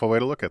a beautiful way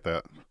to look at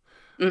that.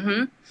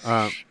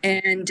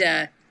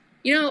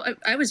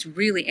 I was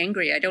really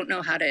angry. I don't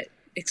know how to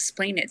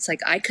explain it. It's like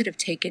I could have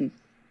taken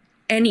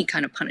any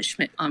kind of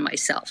punishment on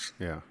myself.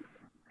 Yeah.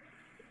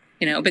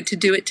 But to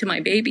do it to my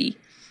baby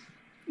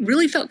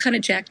really felt kind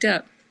of jacked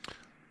up.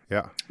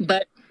 Yeah.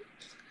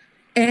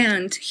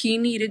 And he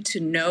needed to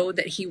know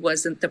that he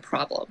wasn't the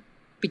problem.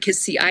 Because,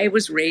 see, I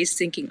was raised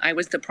thinking I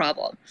was the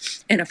problem.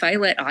 And if I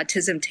let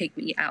autism take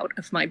me out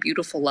of my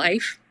beautiful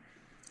life,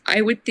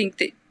 I would think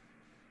that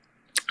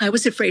I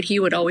was afraid he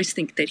would always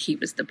think that he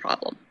was the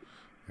problem.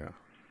 Yeah.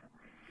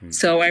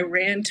 So I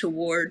ran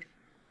toward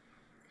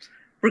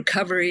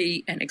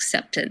recovery and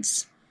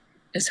acceptance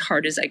as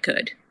hard as I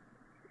could.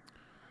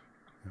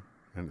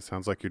 And it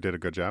sounds like you did a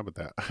good job at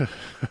that.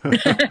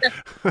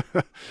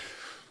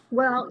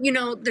 Well,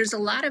 there's a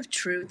lot of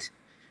truth.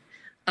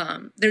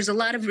 There's a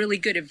lot of really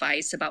good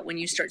advice about when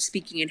you start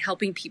speaking and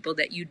helping people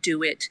that you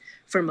do it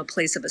from a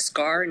place of a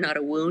scar, not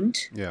a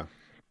wound. Yeah.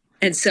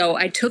 And so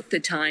I took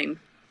the time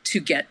to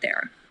get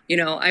there.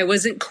 I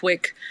wasn't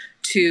quick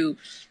to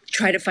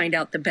try to find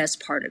out the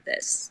best part of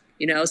this.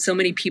 So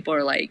many people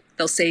are like,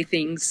 they'll say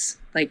things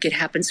like it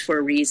happens for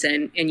a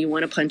reason, and you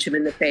want to punch them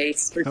in the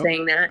face for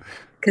saying that.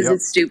 Because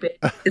it's stupid.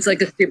 It's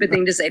like a stupid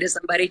thing to say to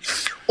somebody.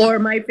 Or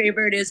my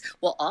favorite is,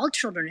 well, all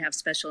children have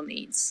special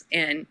needs.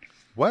 And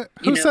What?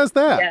 You Who know, says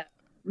that? yeah,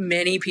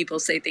 many people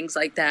say things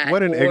like that.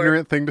 What an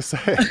ignorant thing to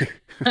say.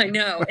 I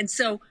know. And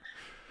so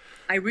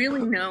I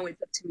really know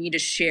it's up to me to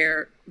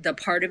share the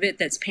part of it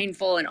that's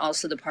painful and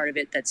also the part of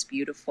it that's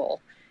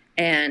beautiful.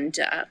 And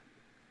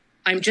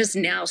I'm just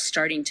now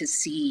starting to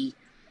see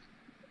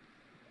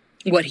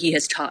what he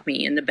has taught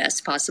me in the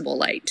best possible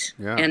light.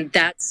 Yeah. And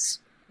that's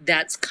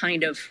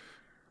kind of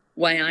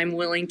why I'm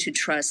willing to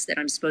trust that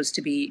I'm supposed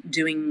to be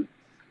doing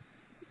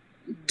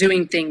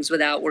things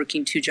without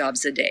working 2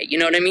 jobs a day. You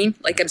know what I mean?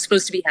 Like I'm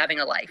supposed to be having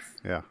a life.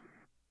 Yeah.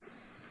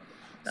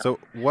 So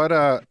what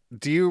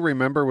do you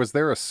remember, was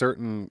there a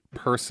certain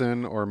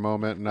person or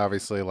moment, and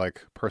obviously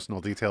like personal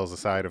details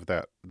aside of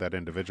that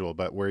individual,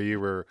 but where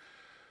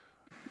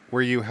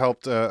you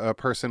helped a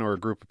person or a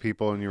group of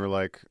people and you were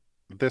like,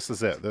 this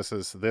is it. This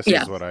is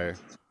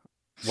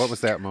what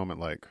was that moment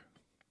like?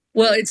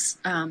 Well, it's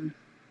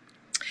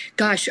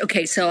gosh,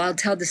 okay, so I'll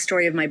tell the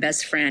story of my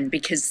best friend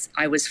because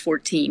I was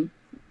 15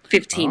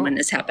 when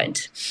this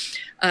happened.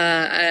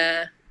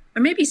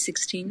 Or maybe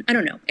 16. I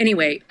don't know.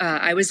 Anyway,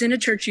 I was in a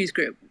church youth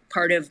group.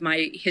 Part of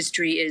my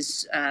history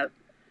is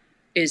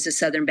the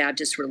Southern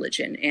Baptist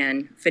religion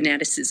and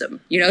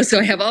fanaticism, you know, so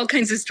I have all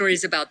kinds of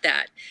stories about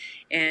that.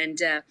 And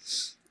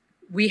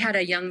we had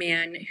a young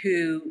man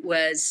who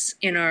was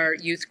in our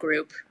youth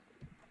group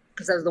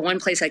because that was the one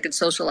place I could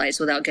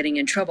socialize without getting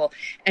in trouble.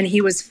 And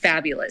he was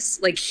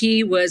fabulous. Like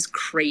he was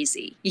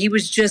crazy. He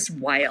was just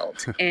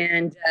wild.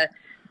 And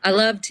I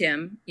loved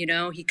him, you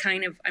know,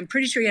 I'm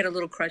pretty sure he had a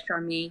little crush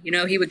on me. You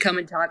know, he would come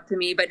and talk to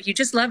me, but you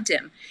just loved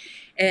him.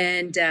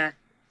 And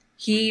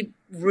he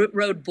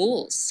rode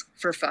bulls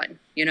for fun,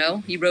 you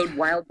know, he rode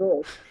wild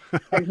bulls.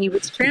 And he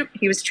was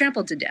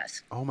trampled to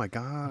death. Oh my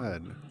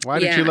God. Why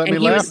did you let me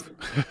laugh?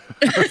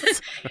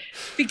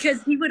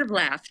 Because he would have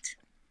laughed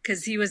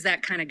because he was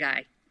that kind of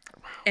guy.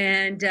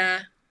 And,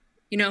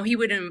 you know, he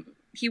wouldn't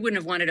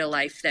have wanted a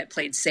life that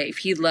played safe.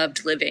 He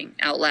loved living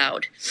out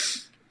loud.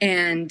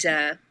 And,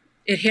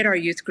 it hit our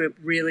youth group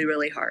really,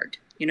 really hard.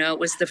 You know, it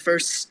was the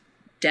first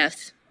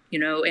death, you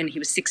know, and he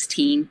was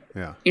 16.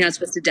 Yeah. You're not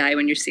supposed to die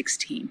when you're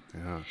 16.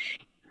 Yeah.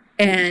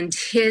 And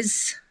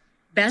his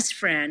best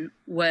friend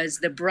was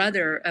the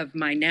brother of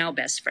my now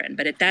best friend.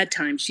 But at that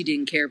time, she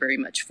didn't care very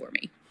much for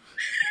me.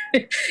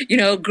 You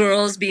know,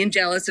 girls being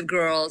jealous of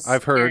girls.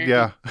 I've heard,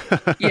 yeah.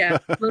 Yeah,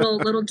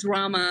 little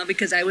drama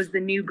because I was the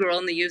new girl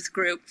in the youth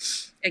group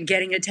and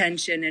getting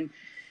attention. And,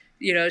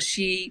 you know,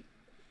 she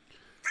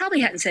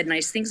probably hadn't said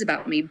nice things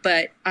about me,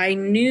 but I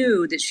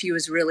knew that she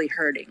was really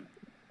hurting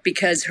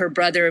because her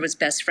brother was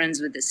best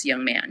friends with this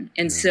young man.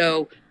 And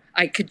so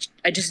I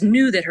just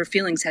knew that her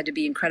feelings had to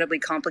be incredibly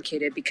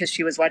complicated because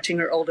she was watching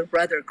her older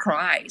brother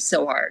cry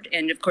so hard.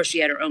 And of course she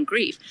had her own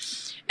grief.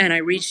 And I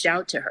reached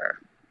out to her.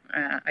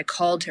 I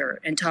called her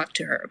and talked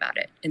to her about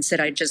it and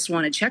said, I just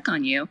want to check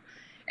on you,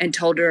 and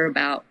told her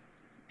about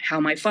how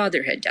my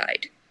father had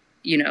died,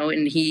 you know,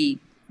 and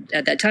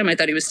at that time I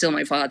thought he was still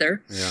my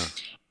father. Yeah.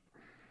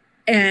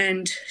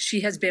 And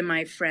she has been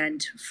my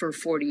friend for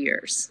 40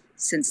 years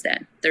since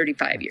then,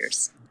 35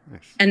 years.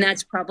 Nice. And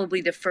that's probably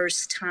the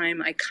first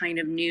time I kind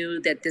of knew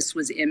that this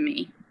was in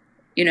me,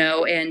 you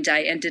know, and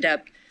I ended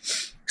up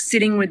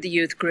sitting with the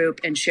youth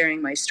group and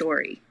sharing my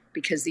story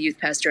because the youth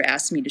pastor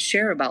asked me to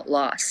share about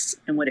loss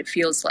and what it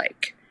feels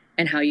like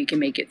and how you can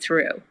make it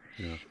through.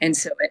 Yeah. And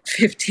so at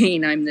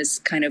 15, I'm this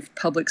kind of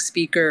public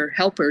speaker,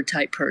 helper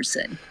type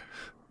person.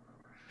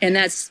 And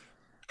that's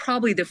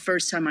probably the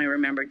first time I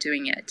remember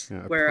doing it,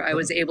 where I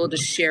was able to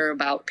share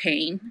about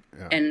pain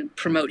and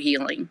promote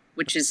healing,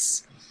 which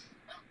is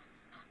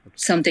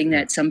something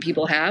that some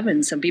people have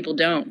and some people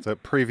don't. It's a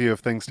preview of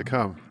things to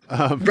come.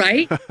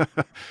 Right?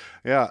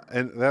 Yeah.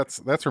 And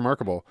that's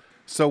remarkable.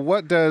 So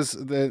what does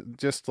from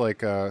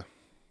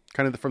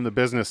the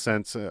business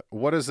sense,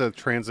 what does a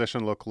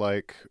transition look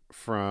like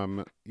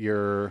from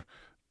your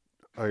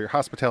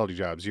hospitality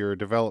jobs, your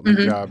development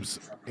jobs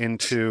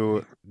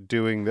into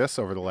doing this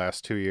over the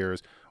last 2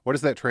 years? What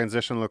does that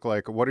transition look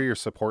like? What are your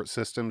support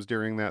systems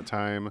during that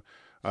time,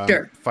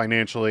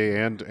 financially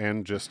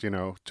and just, you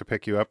know, to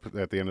pick you up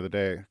at the end of the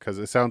day? Because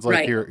it sounds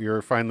like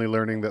you're finally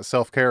learning that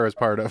self-care is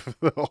part of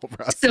the whole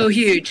process. So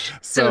huge.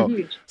 So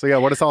huge. So yeah,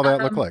 what does all that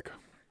look like?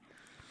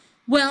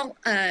 Well,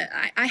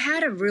 I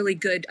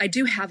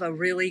do have a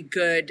really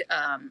good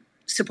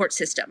support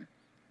system,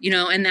 you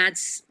know, and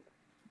that's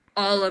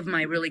all of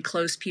my really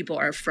close people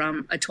are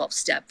from a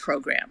 12-step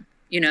program,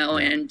 you know,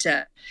 and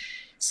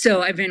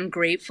so I've been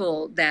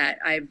grateful that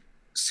I've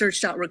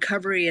searched out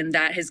recovery, and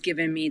that has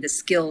given me the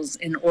skills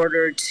in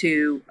order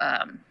to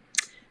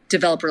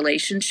develop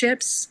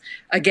relationships.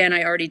 Again,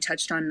 I already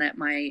touched on that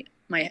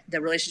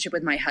the relationship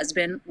with my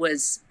husband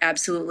was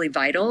absolutely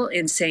vital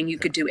in saying you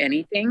could do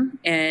anything,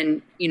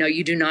 and you know,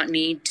 you do not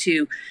need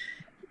to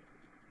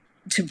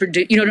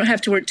produce, you don't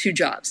have to work 2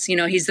 jobs. You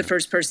know, he's the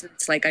first person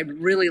that's like, I'd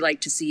really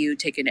like to see you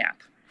take a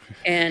nap.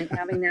 And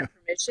having that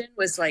permission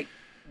was like,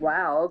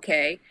 wow,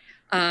 okay.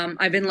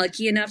 I've been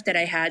lucky enough that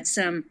I had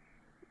some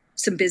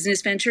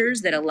business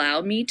ventures that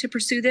allowed me to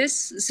pursue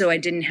this, so I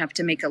didn't have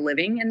to make a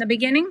living in the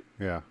beginning.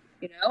 Yeah.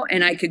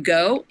 and I could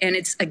go. And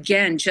it's,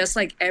 again, just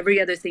like every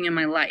other thing in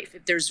my life.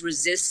 If there's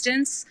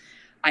resistance,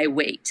 I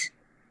wait.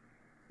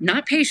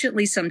 Not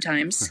patiently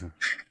sometimes,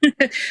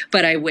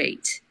 but I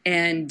wait.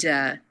 And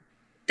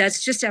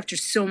that's just after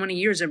so many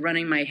years of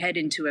running my head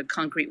into a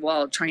concrete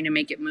wall, trying to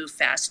make it move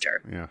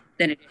faster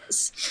than it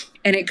is.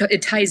 And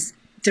it ties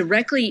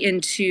directly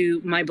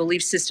into my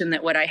belief system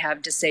that what I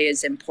have to say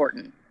is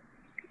important.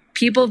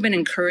 People have been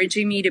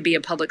encouraging me to be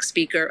a public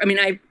speaker. I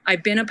mean,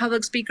 I've been a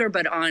public speaker,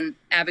 but on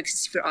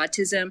advocacy for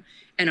autism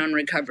and on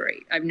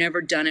recovery. I've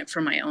never done it for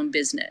my own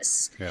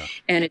business. Yeah.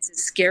 And it's as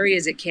scary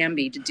as it can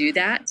be to do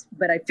that.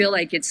 But I feel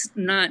like it's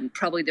not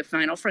probably the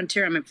final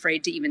frontier. I'm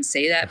afraid to even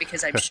say that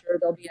because I'm sure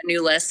there'll be a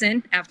new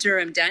lesson after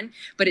I'm done.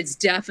 But it's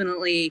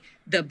definitely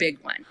the big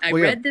one. I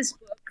read this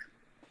book.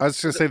 I was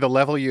going to say the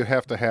level you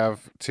have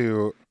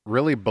to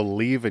really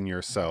believe in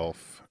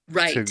yourself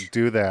to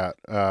do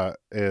that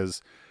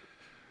is...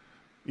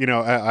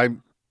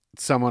 I'm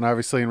someone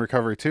obviously in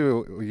recovery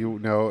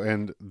too,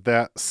 and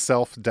that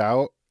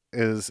self-doubt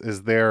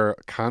is there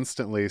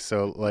constantly.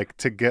 So like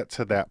to get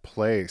to that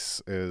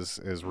place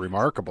is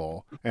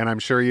remarkable. And I'm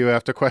sure you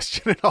have to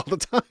question it all the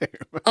time.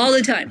 All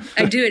the time.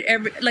 I do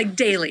it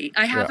daily.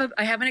 I have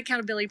an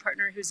accountability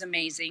partner who's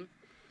amazing.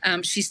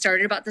 She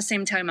started about the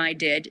same time I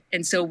did.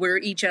 And so we're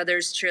each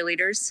other's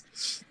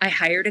cheerleaders. I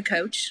hired a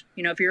coach.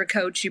 If you're a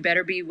coach, you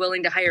better be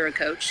willing to hire a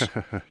coach.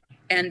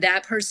 And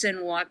that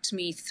person walked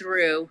me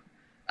through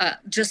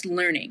just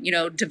learning,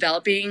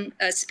 developing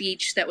a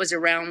speech that was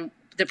around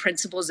the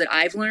principles that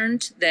I've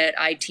learned that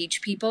I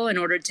teach people in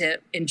order to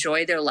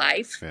enjoy their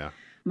life. Yeah.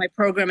 My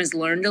program is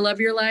Learn to Love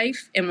Your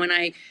Life. And when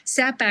I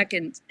sat back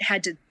and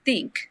had to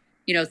think,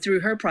 through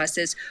her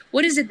process,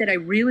 what is it that I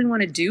really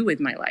want to do with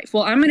my life?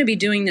 Well, I'm going to be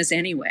doing this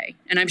anyway.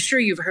 And I'm sure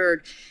you've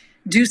heard,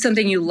 do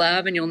something you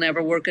love and you'll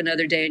never work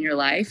another day in your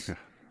life.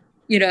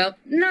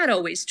 Not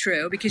always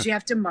true because you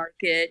have to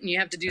market and you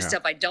have to do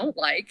stuff I don't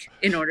like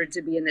in order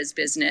to be in this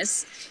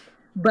business.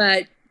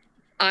 But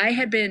I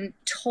had been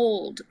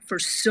told for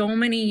so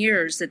many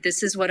years that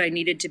this is what I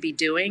needed to be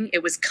doing.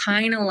 It was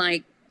kind of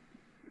like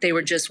they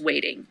were just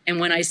waiting. And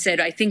when I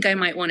said, I think I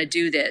might want to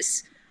do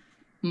this,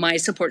 my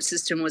support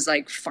system was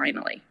like,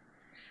 finally.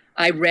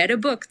 I read a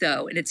book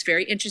though, and it's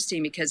very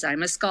interesting because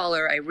I'm a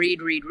scholar. I read,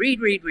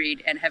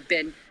 and have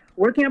been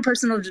working on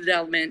personal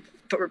development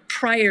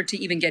prior to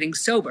even getting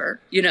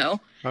sober,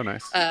 Oh,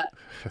 nice.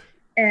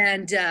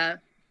 And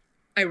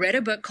I read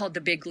a book called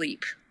The Big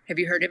Leap. Have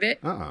you heard of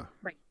it? By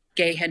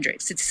Gay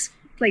Hendricks. It's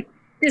like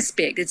this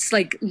big. It's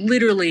like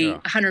literally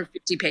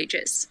 150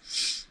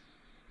 pages.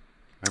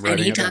 And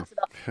he talks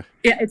about,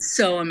 it's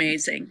so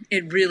amazing.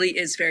 It really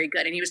is very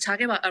good. And he was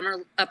talking about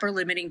upper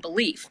limiting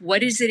belief.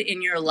 What is it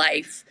in your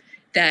life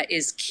that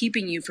is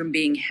keeping you from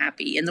being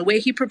happy? And the way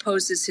he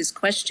proposes his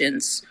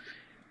questions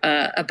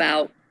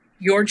about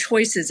your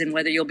choices and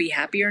whether you'll be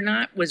happy or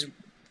not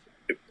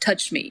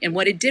touched me. And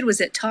what it did was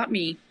it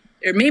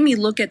made me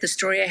look at the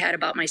story I had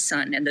about my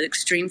son and the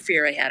extreme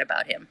fear I had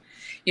about him.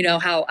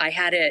 How I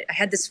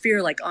had this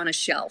fear like on a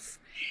shelf.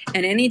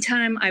 And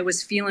anytime I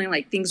was feeling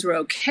like things were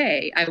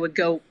okay, I would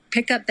go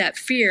pick up that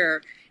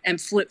fear and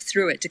flip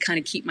through it to kind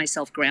of keep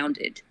myself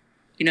grounded,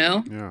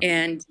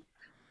 And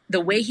the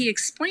way he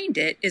explained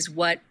it is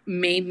what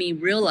made me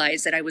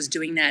realize that I was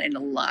doing that in a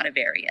lot of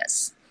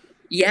areas.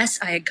 Yes,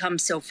 I had come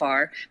so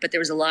far, but there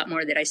was a lot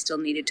more that I still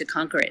needed to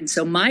conquer it. And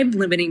so my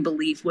limiting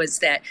belief was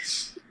that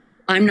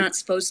I'm not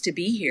supposed to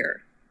be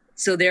here.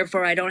 So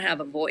therefore, I don't have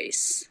a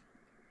voice.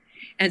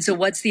 And so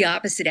what's the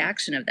opposite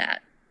action of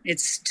that?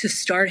 It's to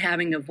start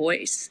having a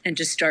voice and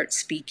to start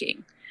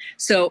speaking.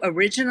 So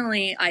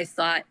originally, I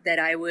thought that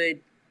I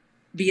would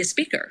be a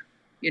speaker,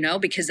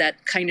 because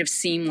that kind of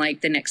seemed like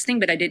the next thing,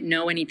 but I didn't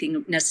know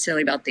anything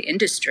necessarily about the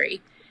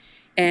industry.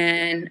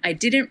 And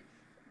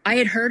I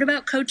had heard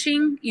about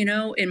coaching,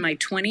 in my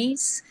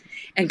 20s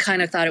and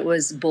kind of thought it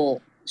was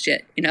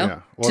bullshit,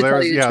 Yeah. Well,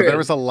 there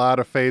was a lot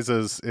of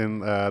phases in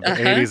the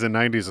 80s and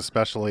 90s,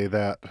 especially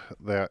that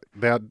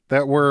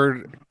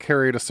word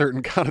carried a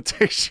certain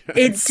connotation.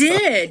 It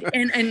did.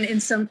 And in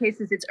some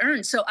cases it's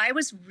earned. So I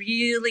was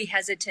really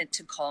hesitant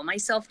to call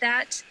myself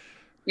that,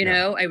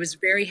 I was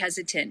very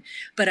hesitant,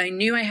 but I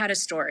knew I had a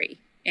story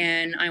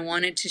and I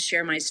wanted to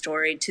share my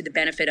story to the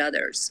benefit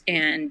others.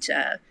 And,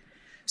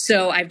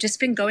 so I've just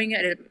been going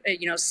at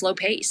a slow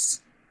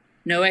pace,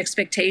 no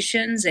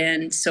expectations.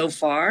 And so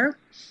far,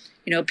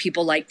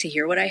 people like to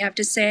hear what I have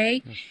to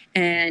say.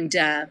 And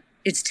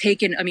it's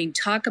taken,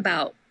 talk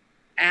about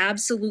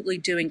absolutely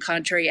doing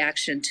contrary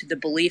action to the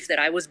belief that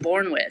I was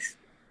born with,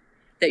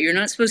 that you're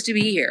not supposed to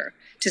be here,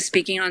 to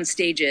speaking on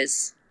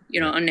stages,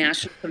 on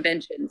national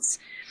conventions.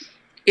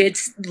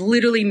 It's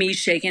literally me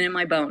shaking in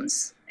my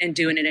bones and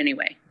doing it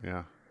anyway.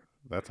 Yeah,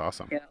 that's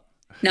awesome. Yeah.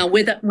 Now,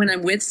 when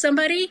I'm with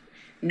somebody,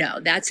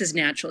 no, that's as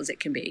natural as it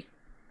can be.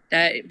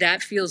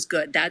 That feels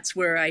good. That's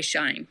where I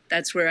shine.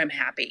 That's where I'm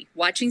happy.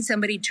 Watching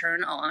somebody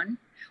turn on,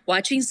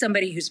 watching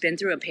somebody who's been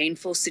through a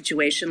painful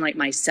situation like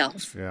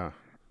myself,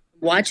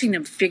 watching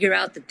them figure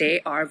out that they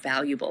are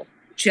valuable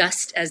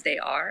just as they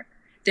are.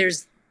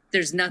 There's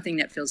nothing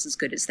that feels as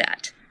good as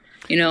that.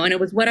 and it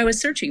was what I was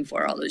searching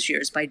for all those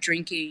years by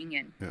drinking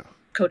and Yeah.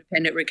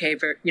 codependent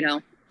recovery,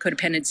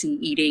 codependency,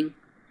 eating.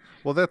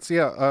 Well, that's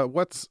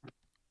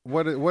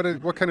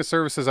what kind of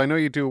services? I know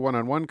you do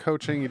one-on-one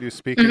coaching, you do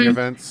speaking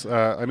events.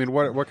 I mean,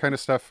 what kind of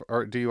stuff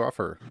do you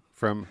offer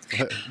from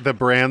the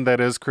brand that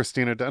is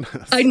Christina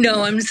Dennis? I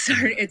know, I'm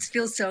sorry. It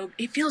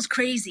feels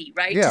crazy,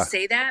 right? Yeah. To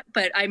say that,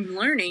 but I'm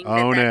learning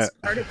Own that's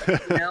it. part of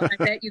it. I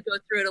bet you go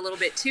through it a little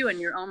bit too in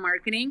your own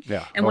marketing.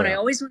 Yeah. And what I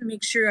always want to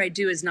make sure I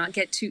do is not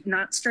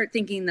start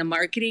thinking the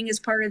marketing is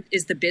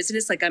the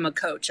business. Like I'm a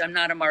coach, I'm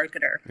not a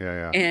marketer.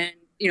 Yeah. And,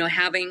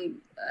 having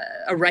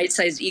a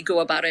right-sized ego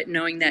about it,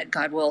 knowing that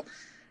God will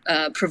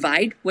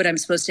provide what I'm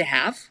supposed to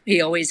have.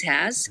 He always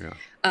has.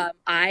 Yeah.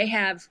 I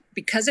have,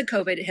 because of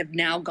COVID, have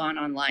now gone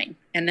online.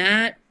 And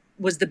that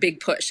was the big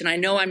push. And I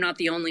know I'm not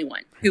the only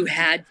one who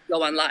had to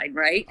go online,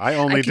 right? I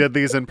only did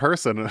these in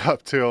person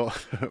up till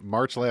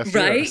March last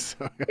year. Right? So,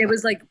 yeah. It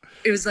was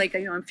like,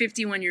 I'm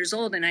 51 years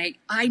old, and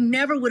I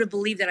never would have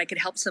believed that I could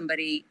help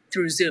somebody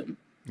through Zoom.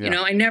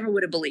 Yeah. I never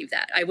would have believed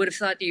that. I would have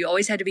thought that you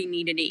always had to be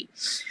knee to knee.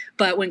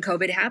 But when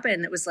COVID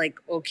happened, it was like,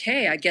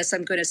 okay, I guess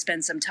I'm going to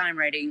spend some time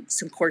writing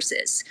some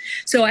courses.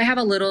 So I have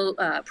a little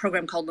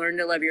program called Learn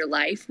to Love Your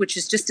Life, which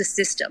is just a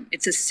system.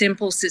 It's a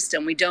simple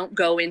system. We don't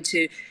go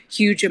into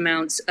huge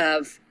amounts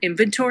of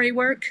inventory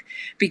work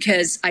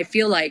because I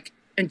feel like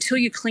until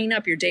you clean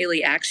up your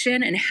daily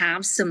action and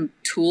have some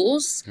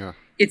tools,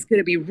 it's going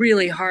to be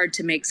really hard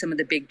to make some of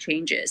the big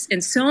changes.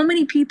 And so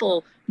many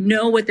people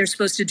know what they're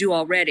supposed to do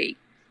already.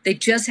 They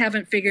just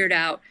haven't figured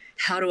out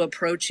how to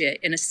approach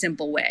it in a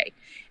simple way.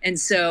 And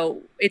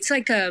so it's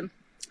like a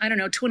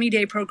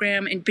 20-day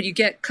program, but you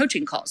get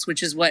coaching calls,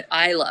 which is what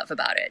I love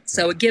about it.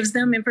 So it gives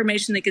them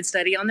information they could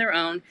study on their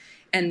own.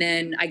 And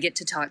then I get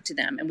to talk to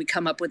them and we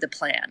come up with a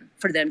plan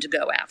for them to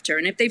go after.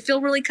 And if they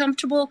feel really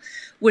comfortable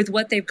with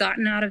what they've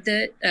gotten out of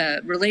the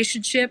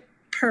relationship,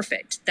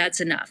 perfect. That's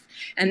enough.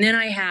 And then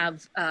I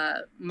have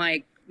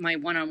my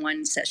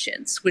one-on-one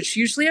sessions, which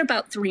usually are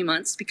about 3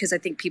 months because I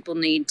think people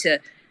need to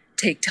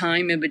take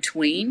time in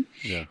between.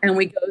 Yeah. And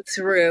we go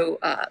through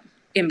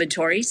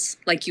inventories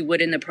like you would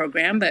in the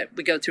program, but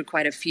we go through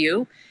quite a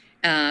few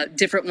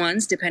different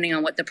ones depending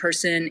on what the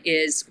person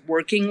is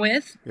working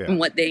with and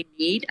what they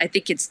need. I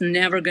think it's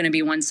never going to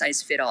be one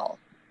size fit all,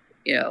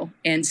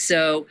 And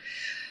so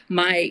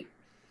my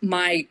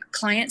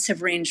clients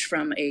have ranged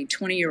from a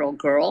 20-year-old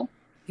girl,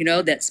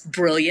 that's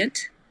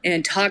brilliant,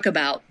 and talk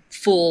about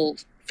full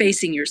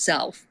facing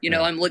yourself.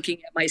 I'm looking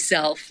at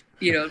myself,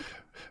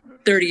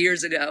 30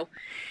 years ago,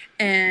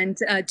 and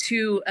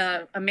to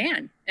a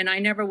man. And I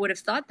never would have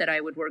thought that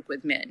I would work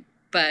with men.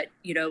 But,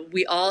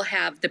 we all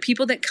have, the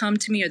people that come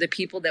to me are the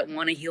people that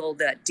want to heal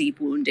that deep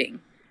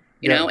wounding,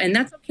 and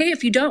that's okay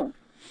if you don't.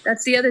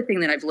 That's the other thing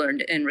that I've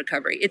learned in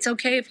recovery. It's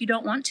okay if you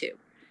don't want to.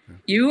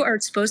 You are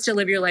supposed to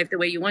live your life the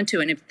way you want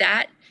to. And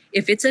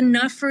if it's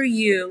enough for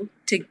you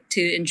to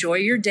enjoy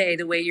your day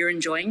the way you're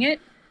enjoying it,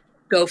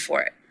 go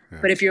for it. Yeah.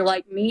 But if you're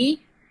like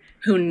me,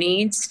 who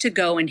needs to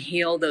go and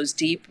heal those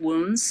deep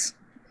wounds,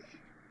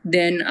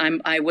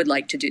 then I would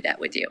like to do that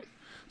with you.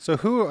 So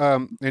who,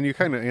 and you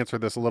kind of answered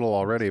this a little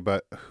already,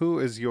 but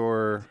who's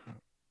your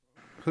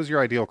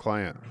ideal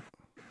client?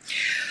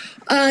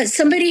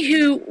 Somebody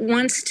who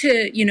wants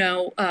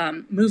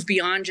to, move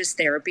beyond just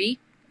therapy.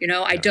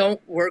 I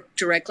don't work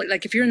directly.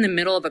 Like if you're in the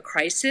middle of a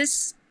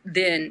crisis,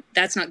 then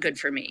that's not good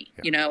for me,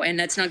 and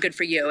that's not good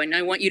for you. And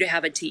I want you to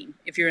have a team.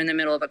 If you're in the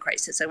middle of a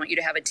crisis, I want you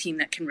to have a team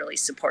that can really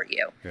support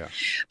you. Yeah.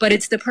 But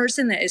it's the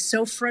person that is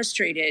so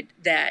frustrated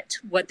that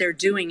what they're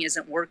doing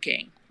isn't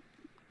working,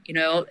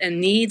 and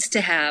needs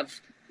to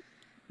have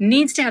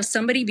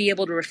somebody be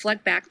able to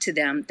reflect back to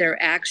them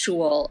their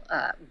actual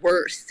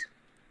worth.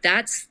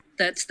 That's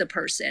the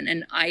person.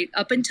 And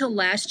up until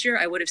last year,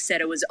 I would have said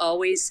it was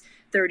always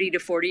 30 to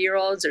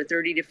 40-year-olds or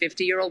 30 to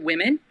 50-year-old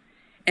women.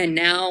 And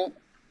now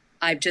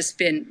I've just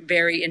been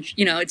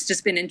it's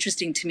just been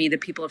interesting to me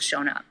that people have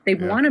shown up. They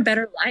want a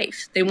better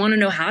life. They want to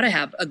know how to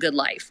have a good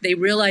life. They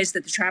realize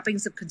that the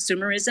trappings of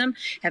consumerism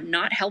have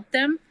not helped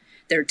them.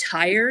 They're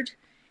tired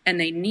and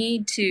they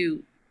need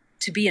to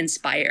be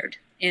inspired.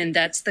 And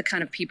that's the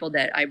kind of people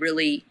that I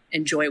really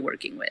enjoy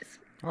working with.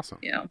 Awesome.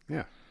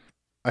 Yeah.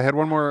 I had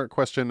one more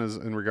question is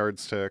in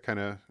regards to kind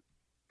of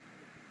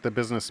the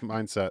business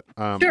mindset.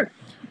 Sure.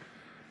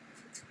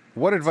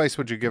 What advice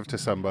would you give to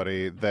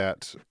somebody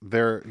that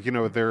they're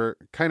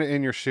kind of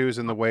in your shoes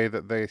in the way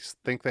that they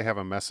think they have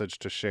a message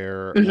to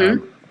share?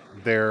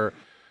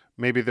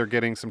 Maybe they're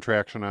getting some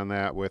traction on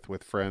that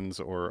with friends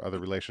or other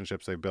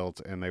relationships they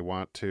built, and they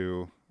want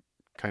to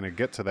kind of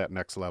get to that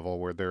next level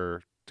where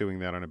they're doing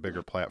that on a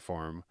bigger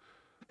platform.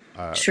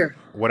 Sure.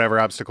 Whatever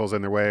obstacles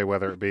in their way,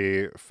 whether it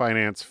be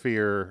finance,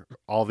 fear,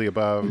 all the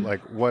above, like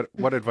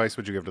what advice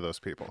would you give to those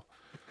people?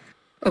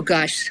 Oh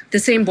gosh, the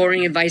same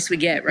boring advice we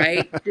get,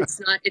 right?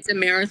 It's a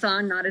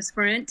marathon, not a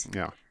sprint.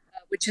 Yeah.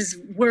 Which is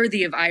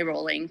worthy of eye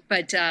rolling.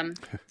 But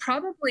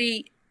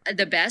probably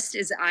the best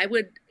is I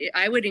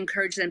would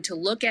encourage them to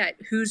look at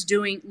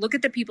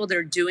the people that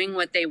are doing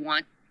what they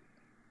want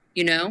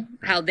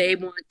how they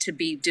want to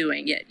be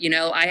doing it.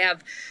 I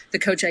have the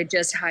coach I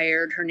just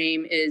hired. Her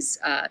name is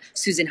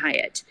Susan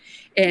Hyatt.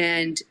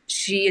 And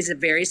she is a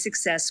very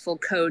successful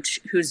coach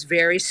who's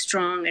very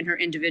strong in her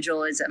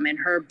individualism. And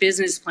her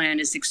business plan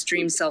is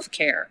extreme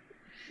self-care.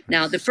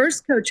 Now, the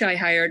first coach I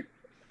hired,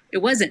 it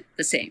wasn't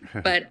the same,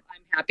 but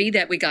I'm happy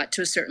that we got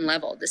to a certain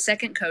level. The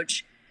second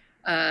coach,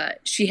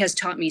 she has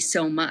taught me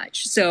so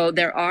much. So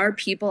there are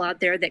people out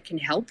there that can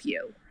help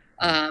you.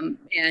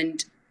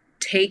 And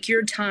take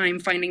your time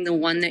finding the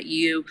one that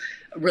you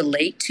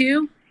relate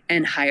to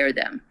and hire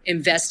them.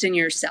 Invest in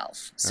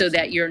yourself so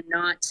that you're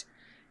not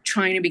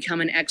trying to become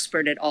an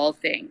expert at all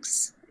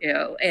things.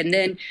 And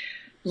then,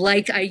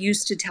 like I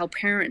used to tell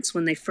parents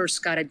when they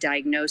first got a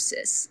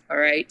diagnosis, all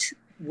right,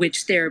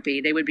 which therapy,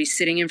 they would be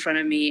sitting in front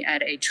of me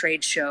at a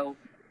trade show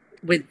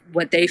with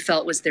what they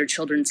felt was their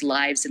children's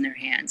lives in their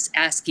hands,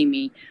 asking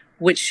me,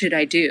 which should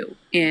I do?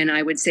 And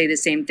I would say the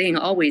same thing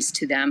always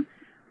to them,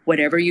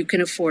 whatever you can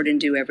afford and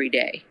do every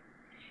day.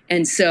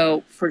 And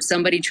so for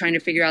somebody trying to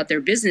figure out their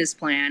business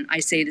plan,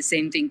 I say the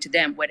same thing to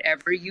them.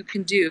 Whatever you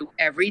can do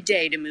every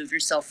day to move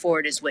yourself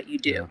forward is what you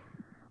do.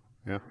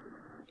 Yeah.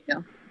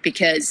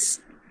 Because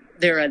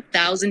there are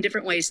 1,000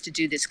 different ways to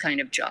do this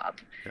kind of job.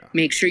 Yeah.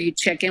 Make sure you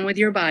check in with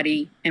your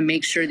body and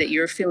make sure that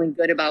you're feeling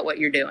good about what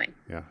you're doing.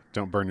 Yeah.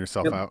 Don't burn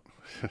yourself out.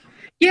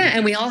 Yeah.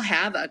 And we all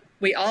have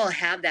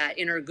that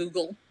inner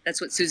Google.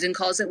 That's what Susan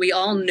calls it. We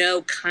all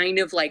know kind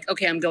of like,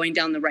 okay, I'm going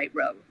down the right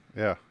road.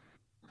 Yeah.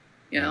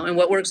 And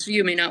what works for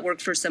you may not work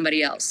for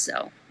somebody else.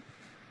 So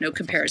no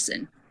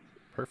comparison.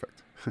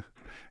 Perfect.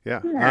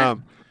 Yeah.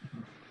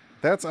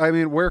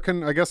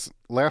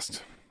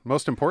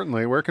 Most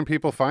importantly, where can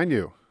people find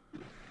you?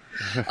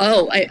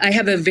 I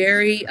have a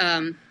very,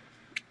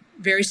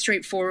 very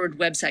straightforward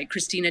website,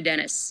 Christina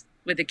Dennis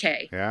with a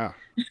K. Yeah.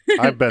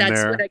 I've been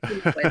That's there. What I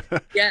came up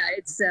with. Yeah.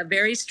 It's a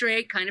very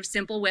straight, kind of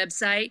simple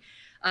website.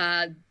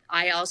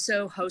 I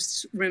also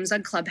host rooms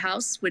on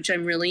Clubhouse, which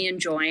I'm really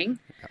enjoying.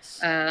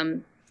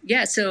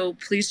 Yes. So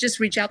please just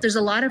reach out. There's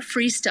a lot of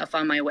free stuff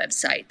on my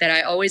website that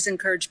I always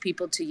encourage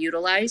people to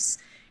utilize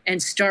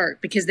and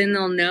start, because then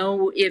they'll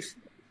know if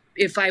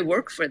I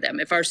work for them,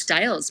 if our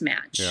styles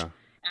match. Yeah.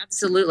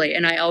 Absolutely.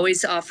 And I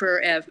always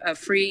offer a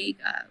free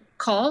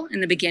call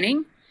in the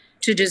beginning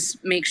to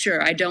just make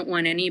sure. I don't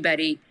want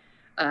anybody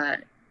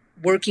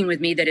working with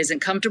me that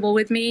isn't comfortable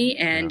with me.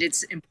 And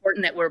it's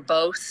important that we're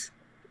both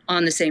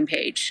on the same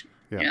page.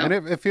 Yeah, and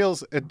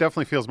it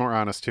definitely feels more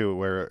honest too,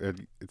 where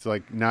it's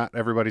like not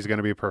everybody's going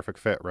to be a perfect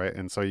fit, right?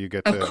 And so you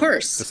get to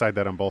decide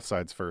that on both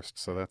sides first.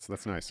 So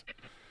that's nice.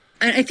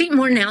 And I think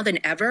more now than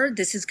ever,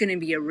 this is going to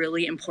be a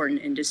really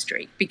important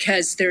industry,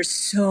 because there's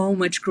so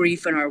much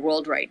grief in our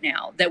world right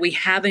now that we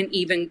haven't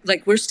even,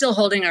 we're still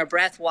holding our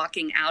breath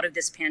walking out of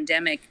this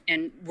pandemic.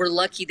 And we're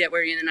lucky that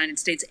we're in the United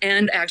States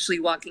and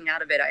actually walking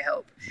out of it, I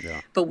hope.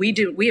 Yeah. But we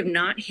have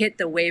not hit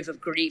the wave of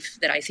grief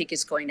that I think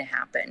is going to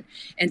happen.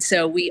 And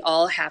so we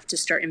all have to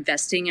start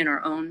investing in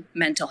our own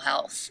mental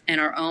health and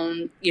our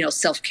own,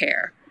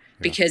 self-care,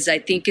 because I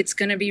think it's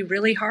going to be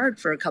really hard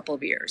for a couple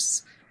of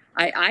years.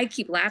 I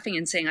keep laughing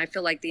and saying I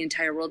feel like the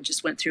entire world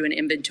just went through an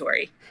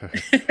inventory.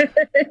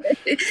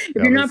 If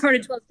you're not part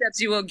of 12 steps,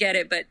 you will get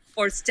it. But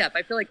fourth step,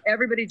 I feel like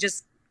everybody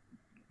just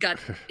got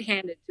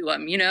handed to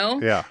them,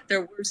 Yeah.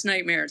 Their worst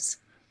nightmares.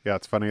 Yeah,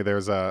 it's funny.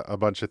 There's a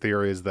bunch of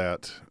theories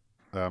that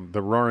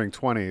the Roaring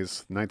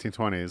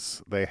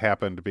 1920s, they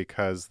happened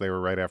because they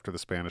were right after the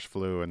Spanish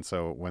flu. And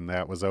so when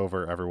that was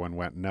over, everyone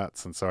went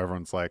nuts. And so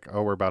everyone's like,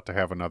 oh, we're about to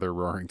have another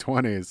Roaring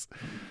 20s.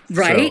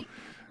 Right.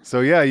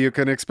 So yeah, you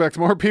can expect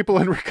more people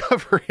in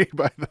recovery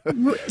by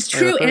the. It's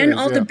true, and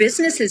all the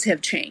businesses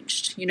have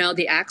changed.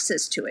 The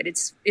access to it.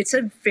 It's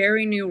a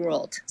very new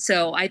world.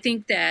 So I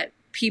think that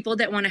people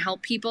that want to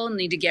help people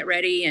need to get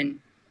ready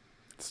and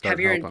have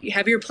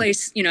your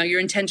place. Your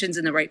intentions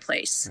in the right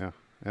place. Yeah,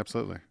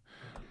 absolutely.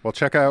 Well,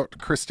 check out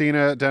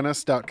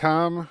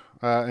ChristinaDennis.com,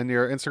 and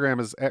your Instagram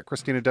is at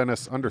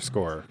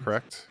 @ChristinaDennis_,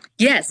 correct?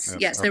 Yes.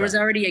 Okay. There was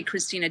already a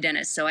Christina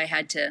Dennis, so I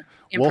had to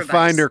improvise. We'll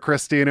find her,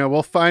 Christina.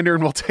 We'll find her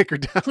and we'll take her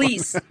down.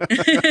 Please. Awesome.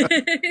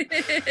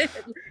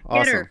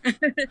 Get her.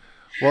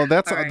 Well,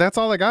 that's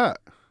all I got.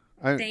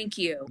 Thank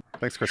you.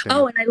 Thanks, Christina.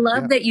 Oh, and I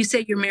love that you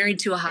say you're married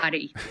to a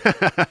hottie.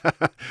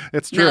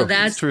 It's true. No,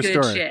 that's it's true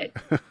good story. Shit.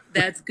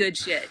 That's good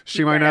shit.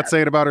 She might not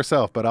say it about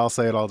herself, but I'll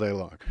say it all day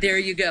long. There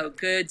you go.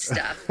 Good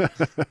stuff.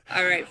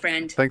 All right,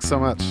 friend. Thanks so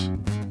much.